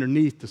kingdom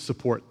underneath to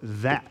support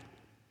that?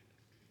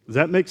 Does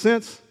that make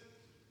sense?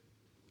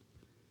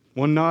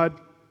 One nod.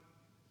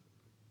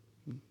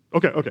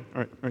 Okay, all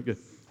right, good.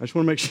 I just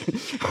want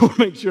to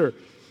make sure.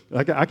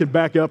 I could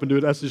back up and do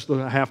it. That's just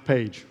a half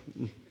page.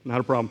 Not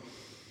a problem.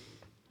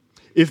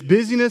 If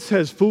busyness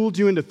has fooled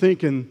you into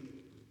thinking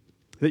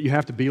that you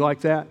have to be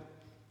like that,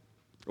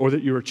 or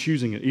that you are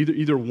choosing it,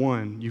 either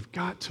one, you've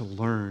got to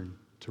learn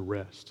to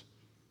rest.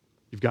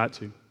 You've got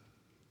to.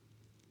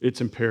 It's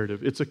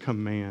imperative. It's a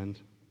command.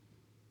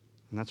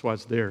 And that's why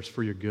it's there. It's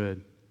for your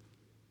good.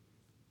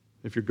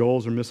 If your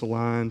goals are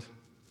misaligned,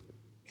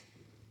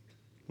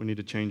 we need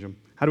to change them.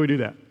 How do we do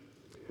that?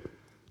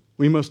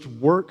 We must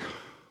work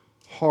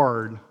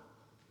hard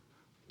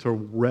to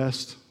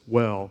rest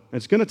well. And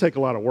it's going to take a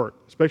lot of work,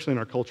 especially in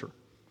our culture.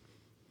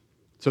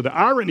 So the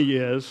irony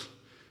is,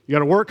 you got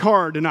to work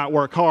hard to not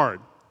work hard,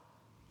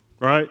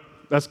 right?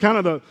 That's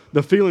kind of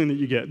the feeling that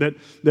you get, that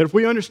if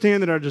we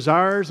understand that our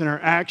desires and our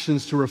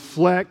actions to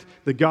reflect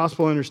the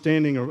gospel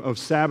understanding of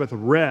Sabbath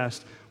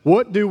rest,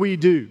 what do we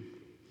do?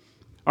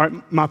 All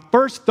right, my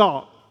first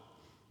thought,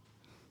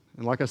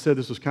 and like I said,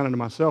 this was kind of to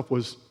myself,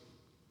 was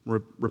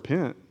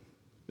repent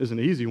is an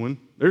easy one.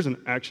 There's an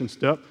action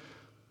step.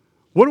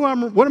 What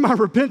am I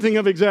repenting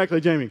of exactly,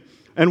 Jamie?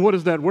 And what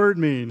does that word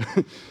mean?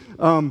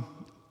 To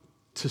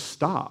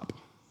stop,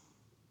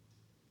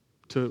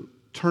 to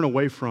turn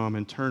away from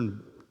and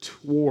turn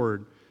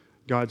toward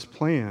God's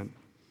plan.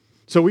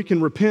 So we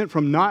can repent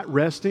from not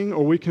resting,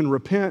 or we can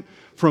repent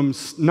from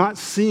not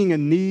seeing a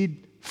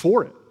need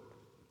for it.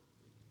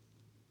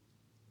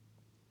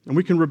 And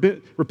we can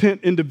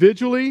repent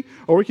individually,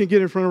 or we can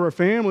get in front of our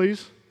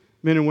families,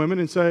 men and women,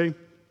 and say,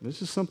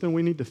 this is something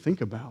we need to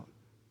think about.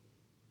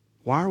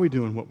 Why are we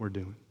doing what we're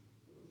doing?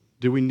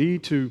 Do we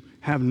need to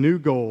have new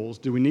goals?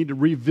 Do we need to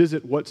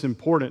revisit what's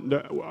important?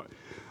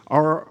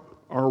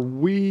 Are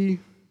we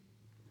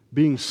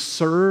being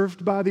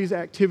served by these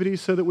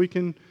activities so that we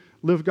can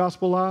live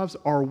gospel lives?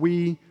 Are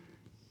we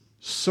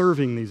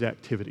serving these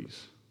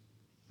activities?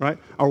 Right?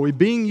 Are we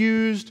being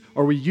used?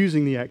 Or are we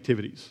using the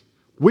activities?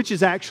 Which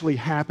is actually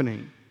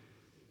happening?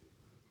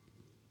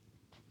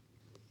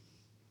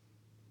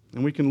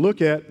 And we can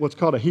look at what's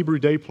called a Hebrew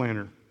day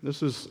planner.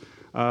 This is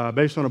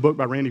based on a book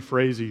by Randy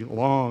Frazee a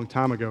long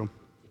time ago.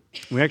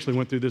 We actually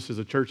went through this as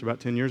a church about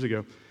 10 years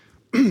ago.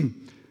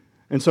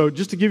 And so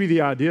just to give you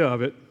the idea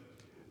of it,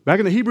 back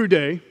in the Hebrew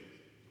day,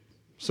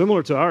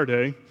 similar to our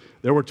day,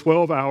 there were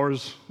 12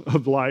 hours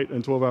of light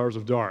and 12 hours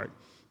of dark.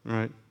 All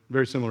right?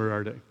 Very similar to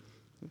our day.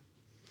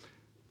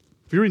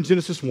 If you read in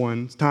Genesis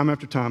 1, time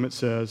after time it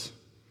says,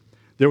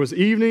 there was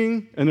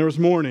evening and there was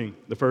morning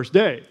the first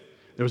day.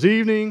 There was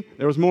evening,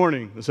 there was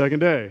morning the second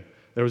day.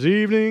 There was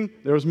evening,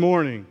 there was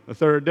morning the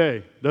third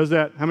day. Does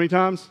that how many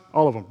times?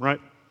 All of them, right?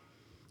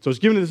 So it's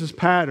giving us this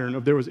pattern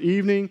of there was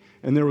evening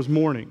and there was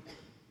morning.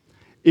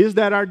 Is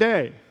that our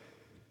day?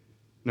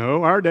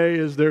 No, our day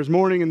is there's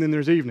morning and then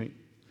there's evening.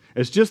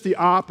 It's just the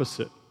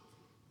opposite,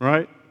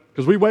 right?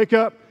 Because we wake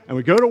up and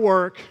we go to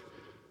work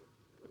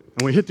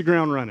and we hit the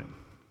ground running.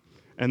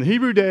 And the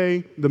Hebrew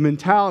day, the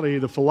mentality,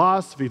 the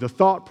philosophy, the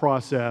thought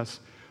process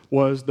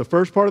was the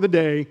first part of the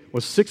day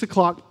was 6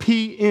 o'clock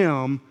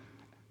p.m.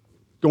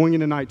 going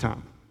into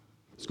nighttime.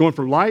 It's going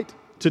from light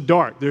to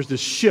dark. There's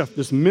this shift,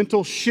 this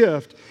mental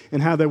shift in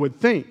how they would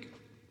think.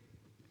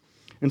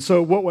 And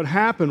so what would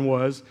happen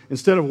was,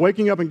 instead of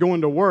waking up and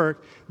going to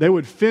work, they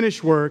would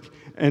finish work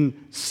and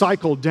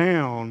cycle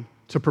down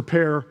to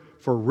prepare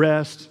for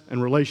rest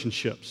and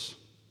relationships.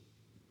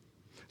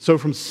 So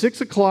from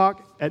 6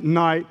 o'clock at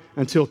night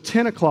until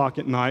 10 o'clock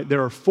at night,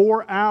 there are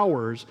 4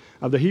 hours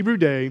of the Hebrew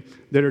day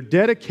that are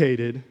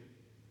dedicated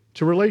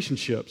to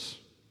relationships.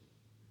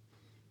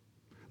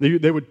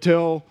 They would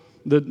tell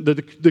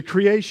the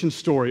creation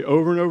story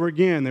over and over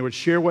again. They would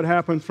share what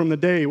happened from the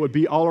day. It would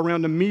be all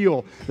around a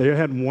meal. They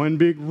had one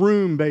big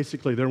room,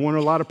 basically. There weren't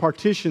a lot of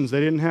partitions. They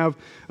didn't have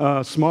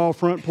small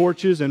front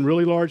porches and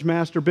really large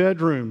master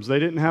bedrooms. They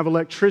didn't have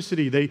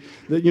electricity.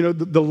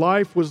 The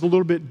life was a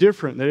little bit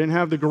different. They didn't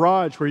have the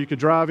garage where you could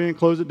drive in,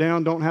 close it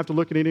down, don't have to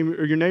look at any of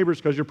your neighbors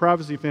because your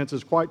privacy fence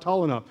is quite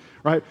tall enough,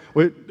 right?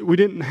 We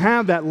didn't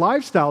have that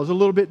lifestyle. It was a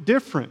little bit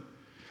different.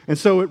 And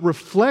so it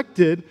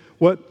reflected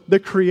what the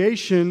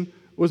creation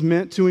was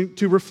meant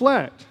to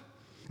reflect.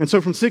 And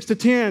so from 6 to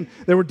 10,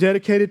 they were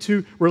dedicated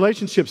to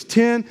relationships.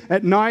 10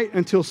 at night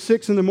until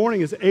 6 in the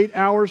morning is 8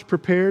 hours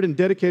prepared and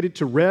dedicated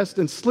to rest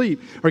and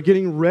sleep, or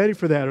getting ready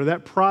for that, or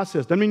that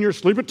process. Doesn't mean you're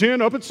asleep at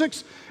 10, up at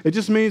 6. It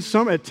just means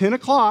at 10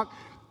 o'clock,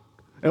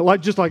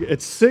 just like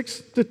at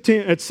 6 to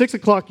 10, at 6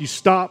 o'clock you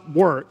stop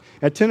work.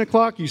 At 10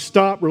 o'clock you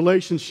stop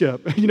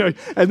relationship.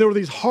 And there were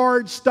these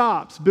hard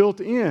stops built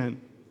in.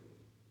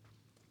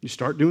 You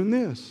start doing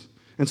this.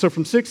 And so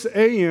from 6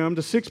 a.m.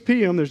 to 6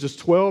 p.m., there's just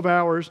 12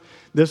 hours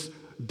that's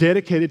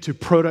dedicated to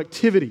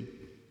productivity,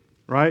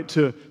 right?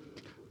 To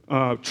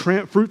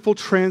fruitful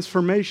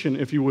transformation,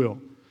 if you will,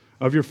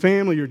 of your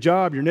family, your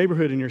job, your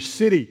neighborhood, and your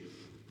city.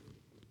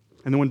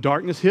 And then when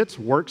darkness hits,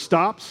 work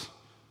stops,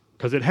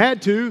 because it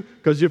had to,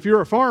 because if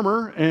you're a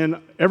farmer, and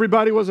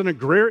everybody was in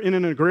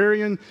an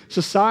agrarian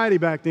society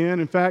back then.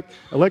 In fact,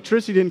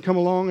 electricity didn't come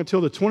along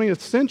until the 20th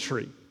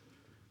century.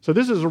 So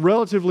this is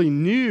relatively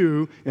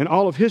new in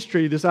all of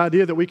history, this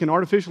idea that we can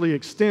artificially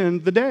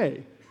extend the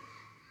day.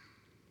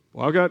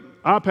 Well, I've got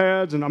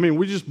iPads, and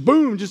we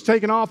just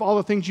taking off all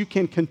the things you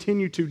can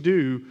continue to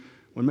do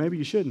when maybe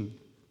you shouldn't.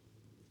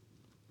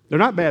 They're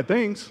not bad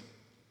things.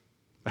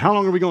 But how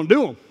long are we going to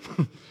do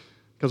them?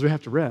 Because we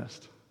have to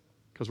rest.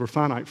 Because we're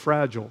finite,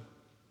 fragile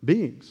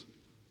beings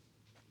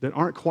that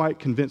aren't quite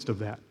convinced of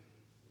that.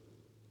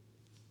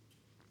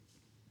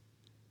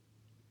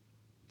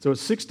 So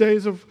it's 6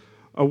 days of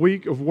a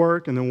week of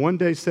work, and then 1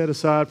 day set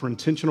aside for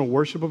intentional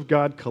worship of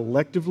God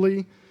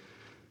collectively,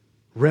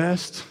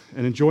 rest,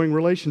 and enjoying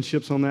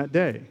relationships on that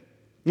day.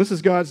 This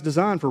is God's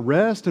design for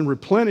rest and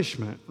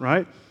replenishment,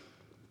 right?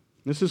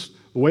 This is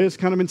the way it's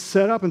kind of been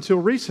set up until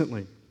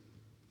recently.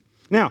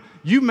 Now,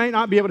 you may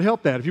not be able to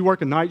help that. If you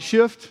work a night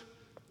shift,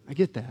 I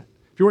get that.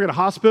 If you work at a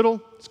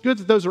hospital, it's good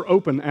that those are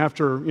open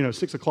after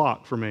 6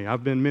 o'clock for me.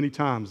 I've been many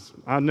times.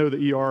 I know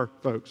the ER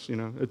folks.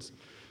 I'm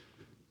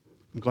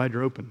glad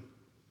you're open.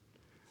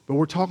 But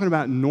we're talking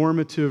about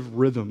normative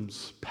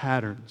rhythms,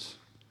 patterns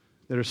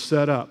that are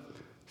set up,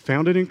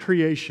 founded in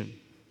creation.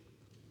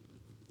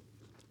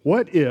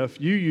 What if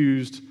you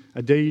used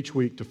a day each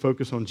week to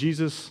focus on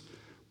Jesus,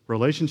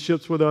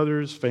 relationships with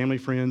others, family,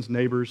 friends,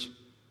 neighbors,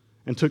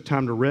 and took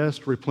time to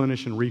rest,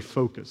 replenish, and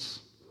refocus?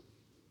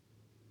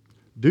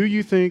 Do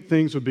you think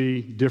things would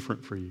be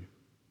different for you?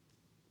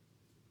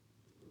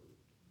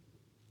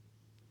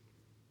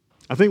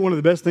 I think one of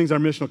the best things our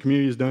missional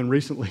community has done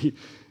recently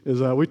is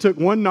we took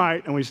one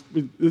night, and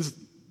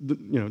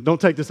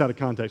don't take this out of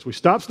context. We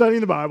stopped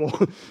studying the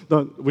Bible.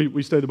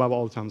 We study the Bible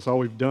all the time. That's all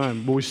we've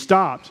done. But we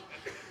stopped,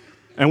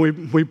 and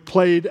we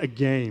played a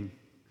game.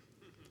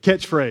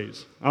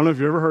 Catchphrase. I don't know if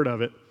you've ever heard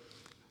of it.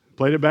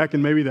 Played it back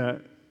in maybe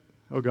that,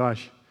 oh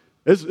gosh.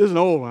 It's an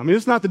old one. I mean,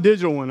 it's not the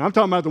digital one. I'm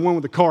talking about the one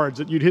with the cards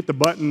that you'd hit the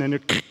button and a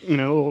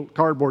little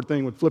cardboard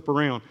thing would flip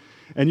around.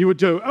 And you would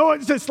do, oh,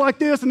 it's like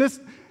this and this.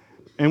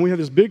 And we had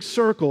this big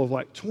circle of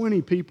like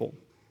 20 people.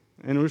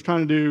 And we was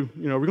trying to do,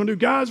 we're going to do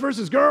guys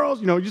versus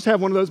girls. You just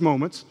have one of those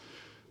moments.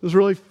 It was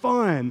really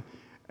fun.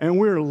 And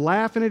we were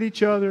laughing at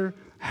each other,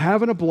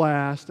 having a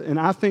blast. And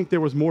I think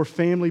there was more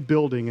family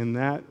building in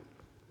that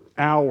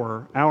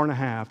hour and a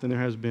half than there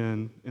has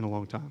been in a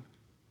long time.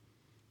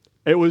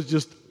 It was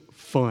just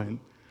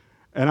fun.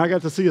 And I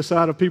got to see a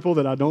side of people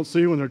that I don't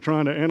see when they're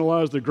trying to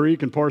analyze the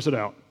Greek and parse it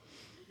out.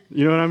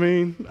 You know what I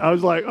mean? I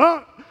was like,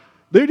 oh,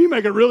 dude, you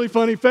make a really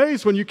funny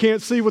face when you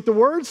can't see what the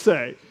words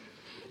say.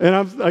 And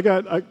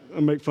I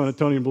make fun of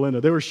Tony and Belinda.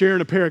 They were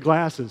sharing a pair of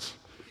glasses.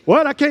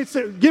 What? I can't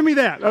see. Give me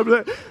that.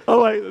 I'm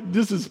like,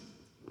 this is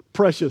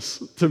precious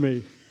to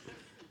me.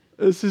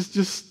 This is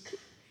just,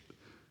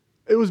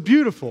 it was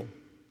beautiful.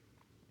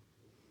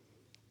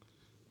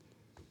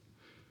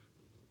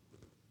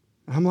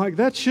 I'm like,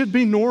 that should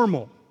be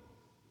normal.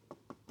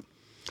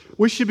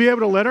 We should be able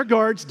to let our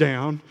guards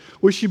down.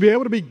 We should be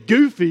able to be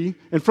goofy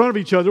in front of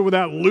each other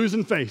without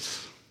losing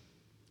face.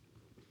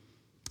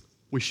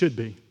 We should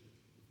be.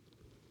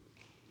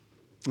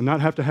 And not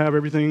have to have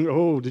everything,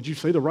 oh, did you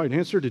say the right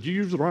answer? Did you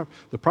use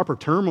the proper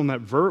term on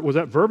that verb? Was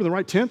that verb in the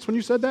right tense when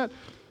you said that?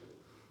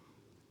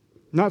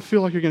 Not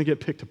feel like you're going to get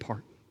picked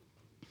apart.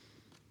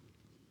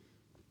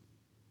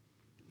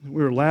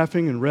 We were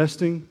laughing and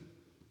resting.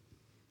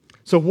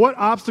 So what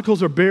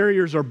obstacles or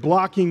barriers are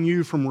blocking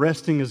you from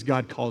resting as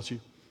God calls you?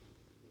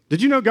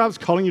 Did you know God's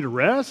calling you to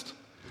rest?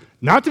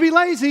 Not to be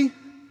lazy,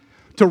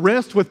 to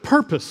rest with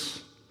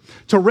purpose,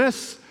 to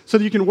rest so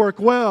that you can work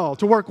well,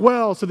 to work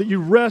well so that you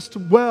rest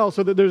well,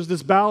 so that there's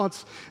this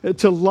balance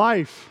to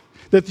life,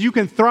 that you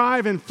can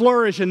thrive and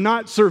flourish and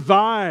not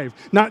survive,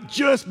 not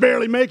just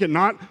barely make it,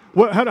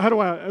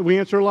 we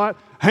answer a lot?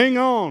 Hang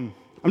on.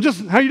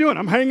 How you doing?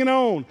 I'm hanging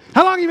on.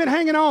 How long have you been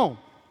hanging on?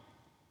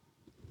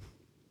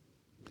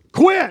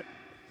 Quit.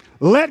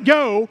 Let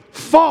go,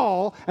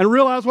 fall, and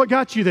realize what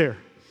got you there.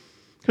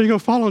 Because you're going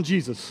to fall on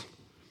Jesus.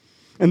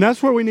 And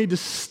that's where we need to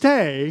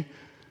stay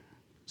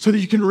so that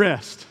you can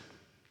rest.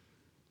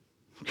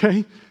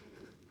 Okay?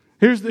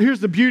 Here's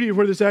the beauty of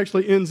where this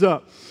actually ends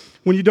up.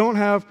 When you don't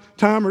have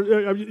time,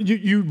 or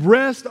you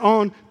rest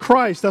on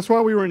Christ. That's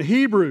why we were in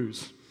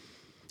Hebrews.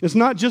 It's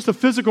not just a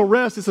physical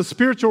rest, it's a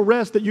spiritual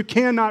rest that you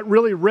cannot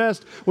really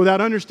rest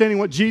without understanding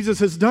what Jesus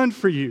has done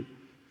for you.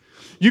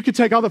 You can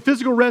take all the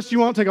physical rest you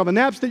want, take all the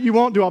naps that you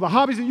want, do all the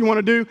hobbies that you want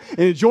to do,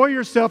 and enjoy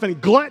yourself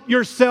and glut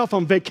yourself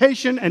on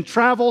vacation and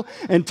travel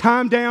and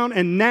time down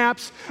and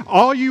naps,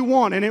 all you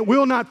want. And it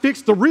will not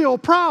fix the real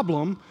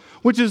problem,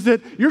 which is that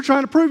you're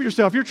trying to prove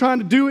yourself. You're trying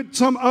to do it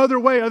some other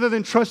way other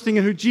than trusting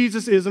in who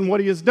Jesus is and what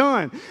he has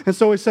done. And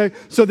so we say,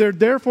 so there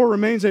therefore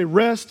remains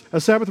a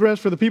Sabbath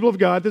rest for the people of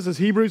God. This is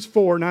Hebrews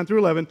 4, 9 through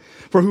 11.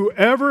 For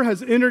whoever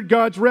has entered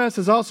God's rest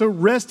has also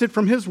rested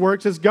from his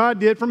works as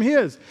God did from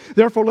his.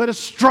 Therefore, let us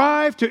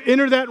strive to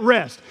enter that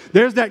rest.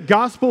 There's that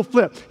gospel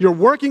flip. You're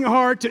working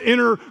hard to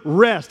enter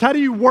rest. How do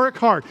you work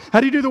hard?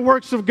 How do you do the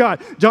works of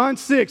God? John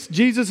 6,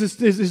 Jesus,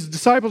 his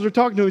disciples are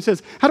talking to him. He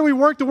says, how do we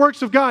work the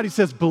works of God? He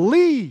says,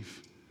 believe.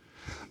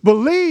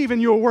 Believe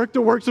and you will work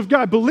the works of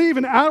God. Believe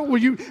and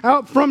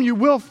out from you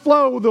will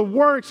flow the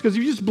works, because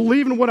you just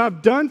believe in what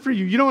I've done for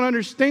you. You don't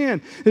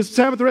understand. This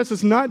Sabbath rest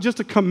is not just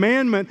a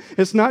commandment.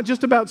 It's not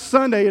just about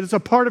Sunday. It's a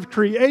part of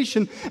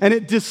creation, and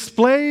it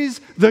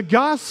displays the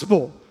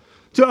gospel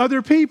to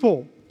other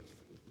people.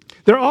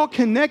 They're all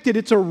connected.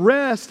 It's a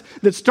rest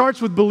that starts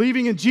with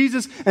believing in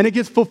Jesus, and it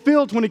gets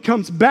fulfilled when he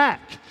comes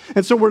back.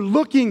 And so we're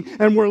looking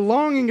and we're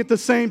longing at the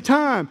same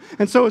time.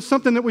 And so it's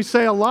something that we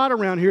say a lot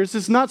around here.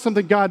 It's not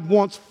something God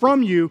wants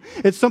from you.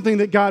 It's something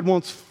that God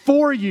wants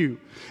for you.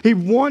 He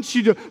wants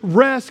you to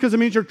rest because it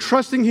means you're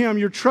trusting him.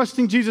 You're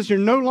trusting Jesus. You're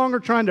no longer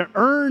trying to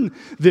earn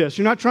this.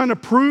 You're not trying to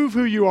prove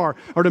who you are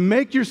or to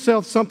make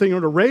yourself something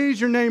or to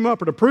raise your name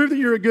up or to prove that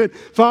you're a good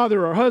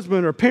father or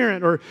husband or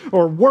parent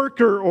or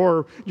worker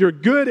or you're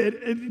good at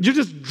it. You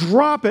just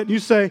drop it and you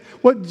say,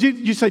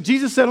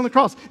 Jesus said on the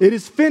cross, it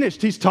is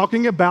finished. He's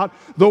talking about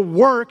the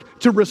work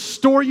to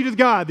restore you to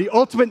God. The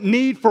ultimate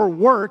need for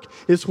work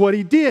is what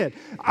he did.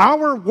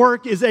 Our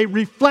work is a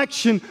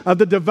reflection of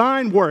the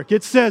divine work.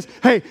 It says,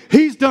 hey,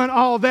 he's done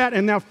all that,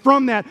 and now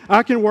from that,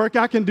 I can work,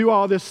 I can do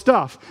all this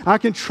stuff. I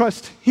can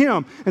trust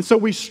him. And so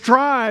we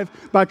strive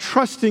by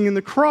trusting in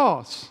the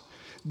cross.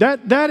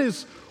 That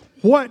is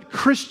what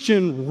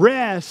Christian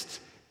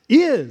rest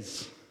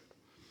is.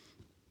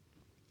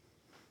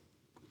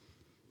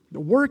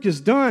 The work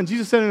is done.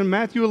 Jesus said in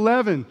Matthew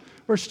 11,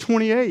 verse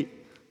 28,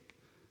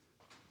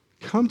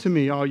 come to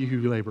me, all you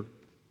who labor,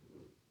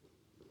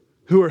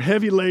 who are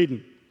heavy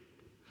laden,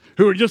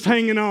 who are just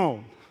hanging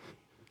on.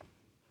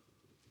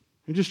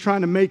 You're just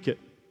trying to make it.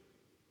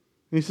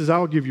 And he says, I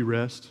will give you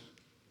rest.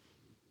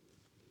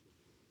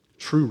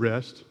 true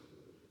rest.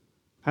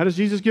 How does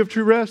Jesus give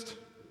true rest?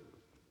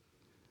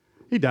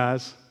 He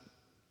dies.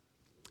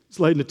 He's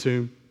laid in a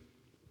tomb.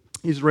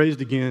 He's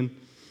raised again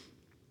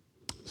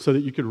so that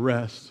you could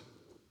rest.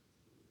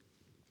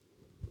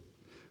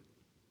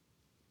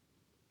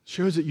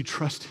 Shows that you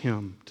trust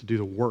him to do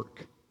the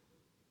work,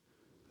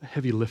 the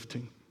heavy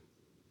lifting.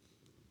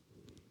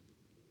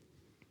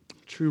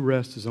 True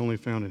rest is only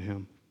found in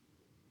him.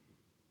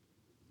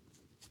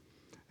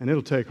 And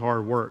it'll take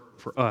hard work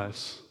for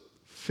us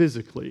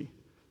physically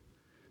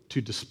to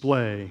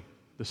display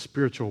the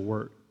spiritual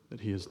work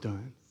that he has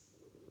done.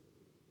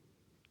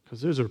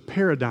 Because those are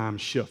paradigm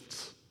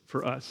shifts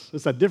for us.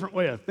 It's a different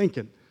way of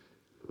thinking.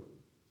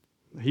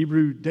 The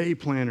Hebrew day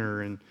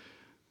planner and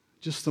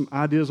just some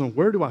ideas on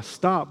where do I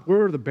stop?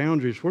 Where are the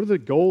boundaries? What are the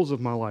goals of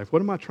my life?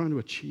 What am I trying to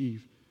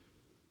achieve?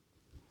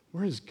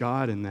 Where is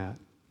God in that?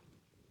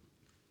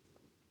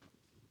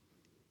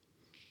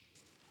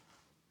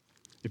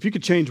 If you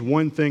could change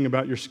one thing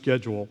about your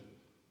schedule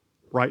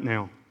right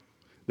now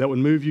that would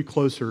move you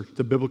closer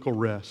to biblical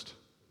rest,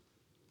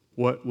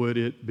 what would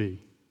it be?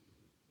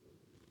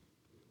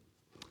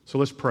 So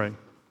let's pray.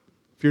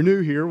 If you're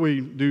new here,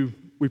 we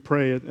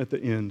pray at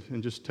the end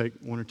and just take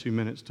 1 or 2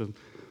 minutes to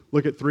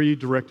look at 3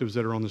 directives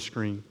that are on the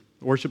screen.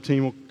 The worship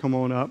team will come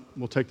on up.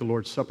 We'll take the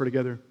Lord's Supper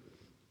together.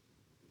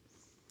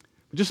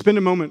 Just spend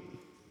a moment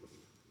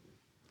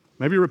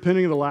maybe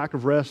repenting of the lack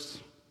of rest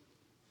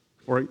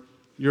or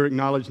your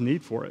acknowledged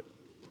need for it.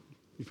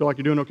 You feel like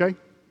you're doing okay?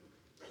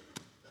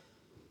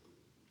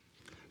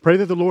 Pray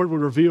that the Lord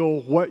would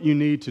reveal what you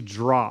need to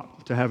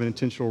drop to have an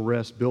intentional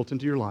rest built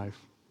into your life.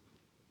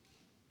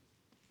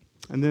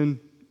 And then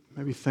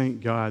maybe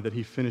thank God that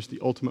he finished the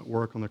ultimate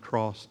work on the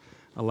cross,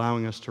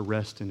 allowing us to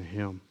rest in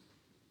him.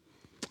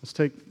 Let's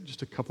take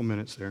just a couple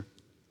minutes there.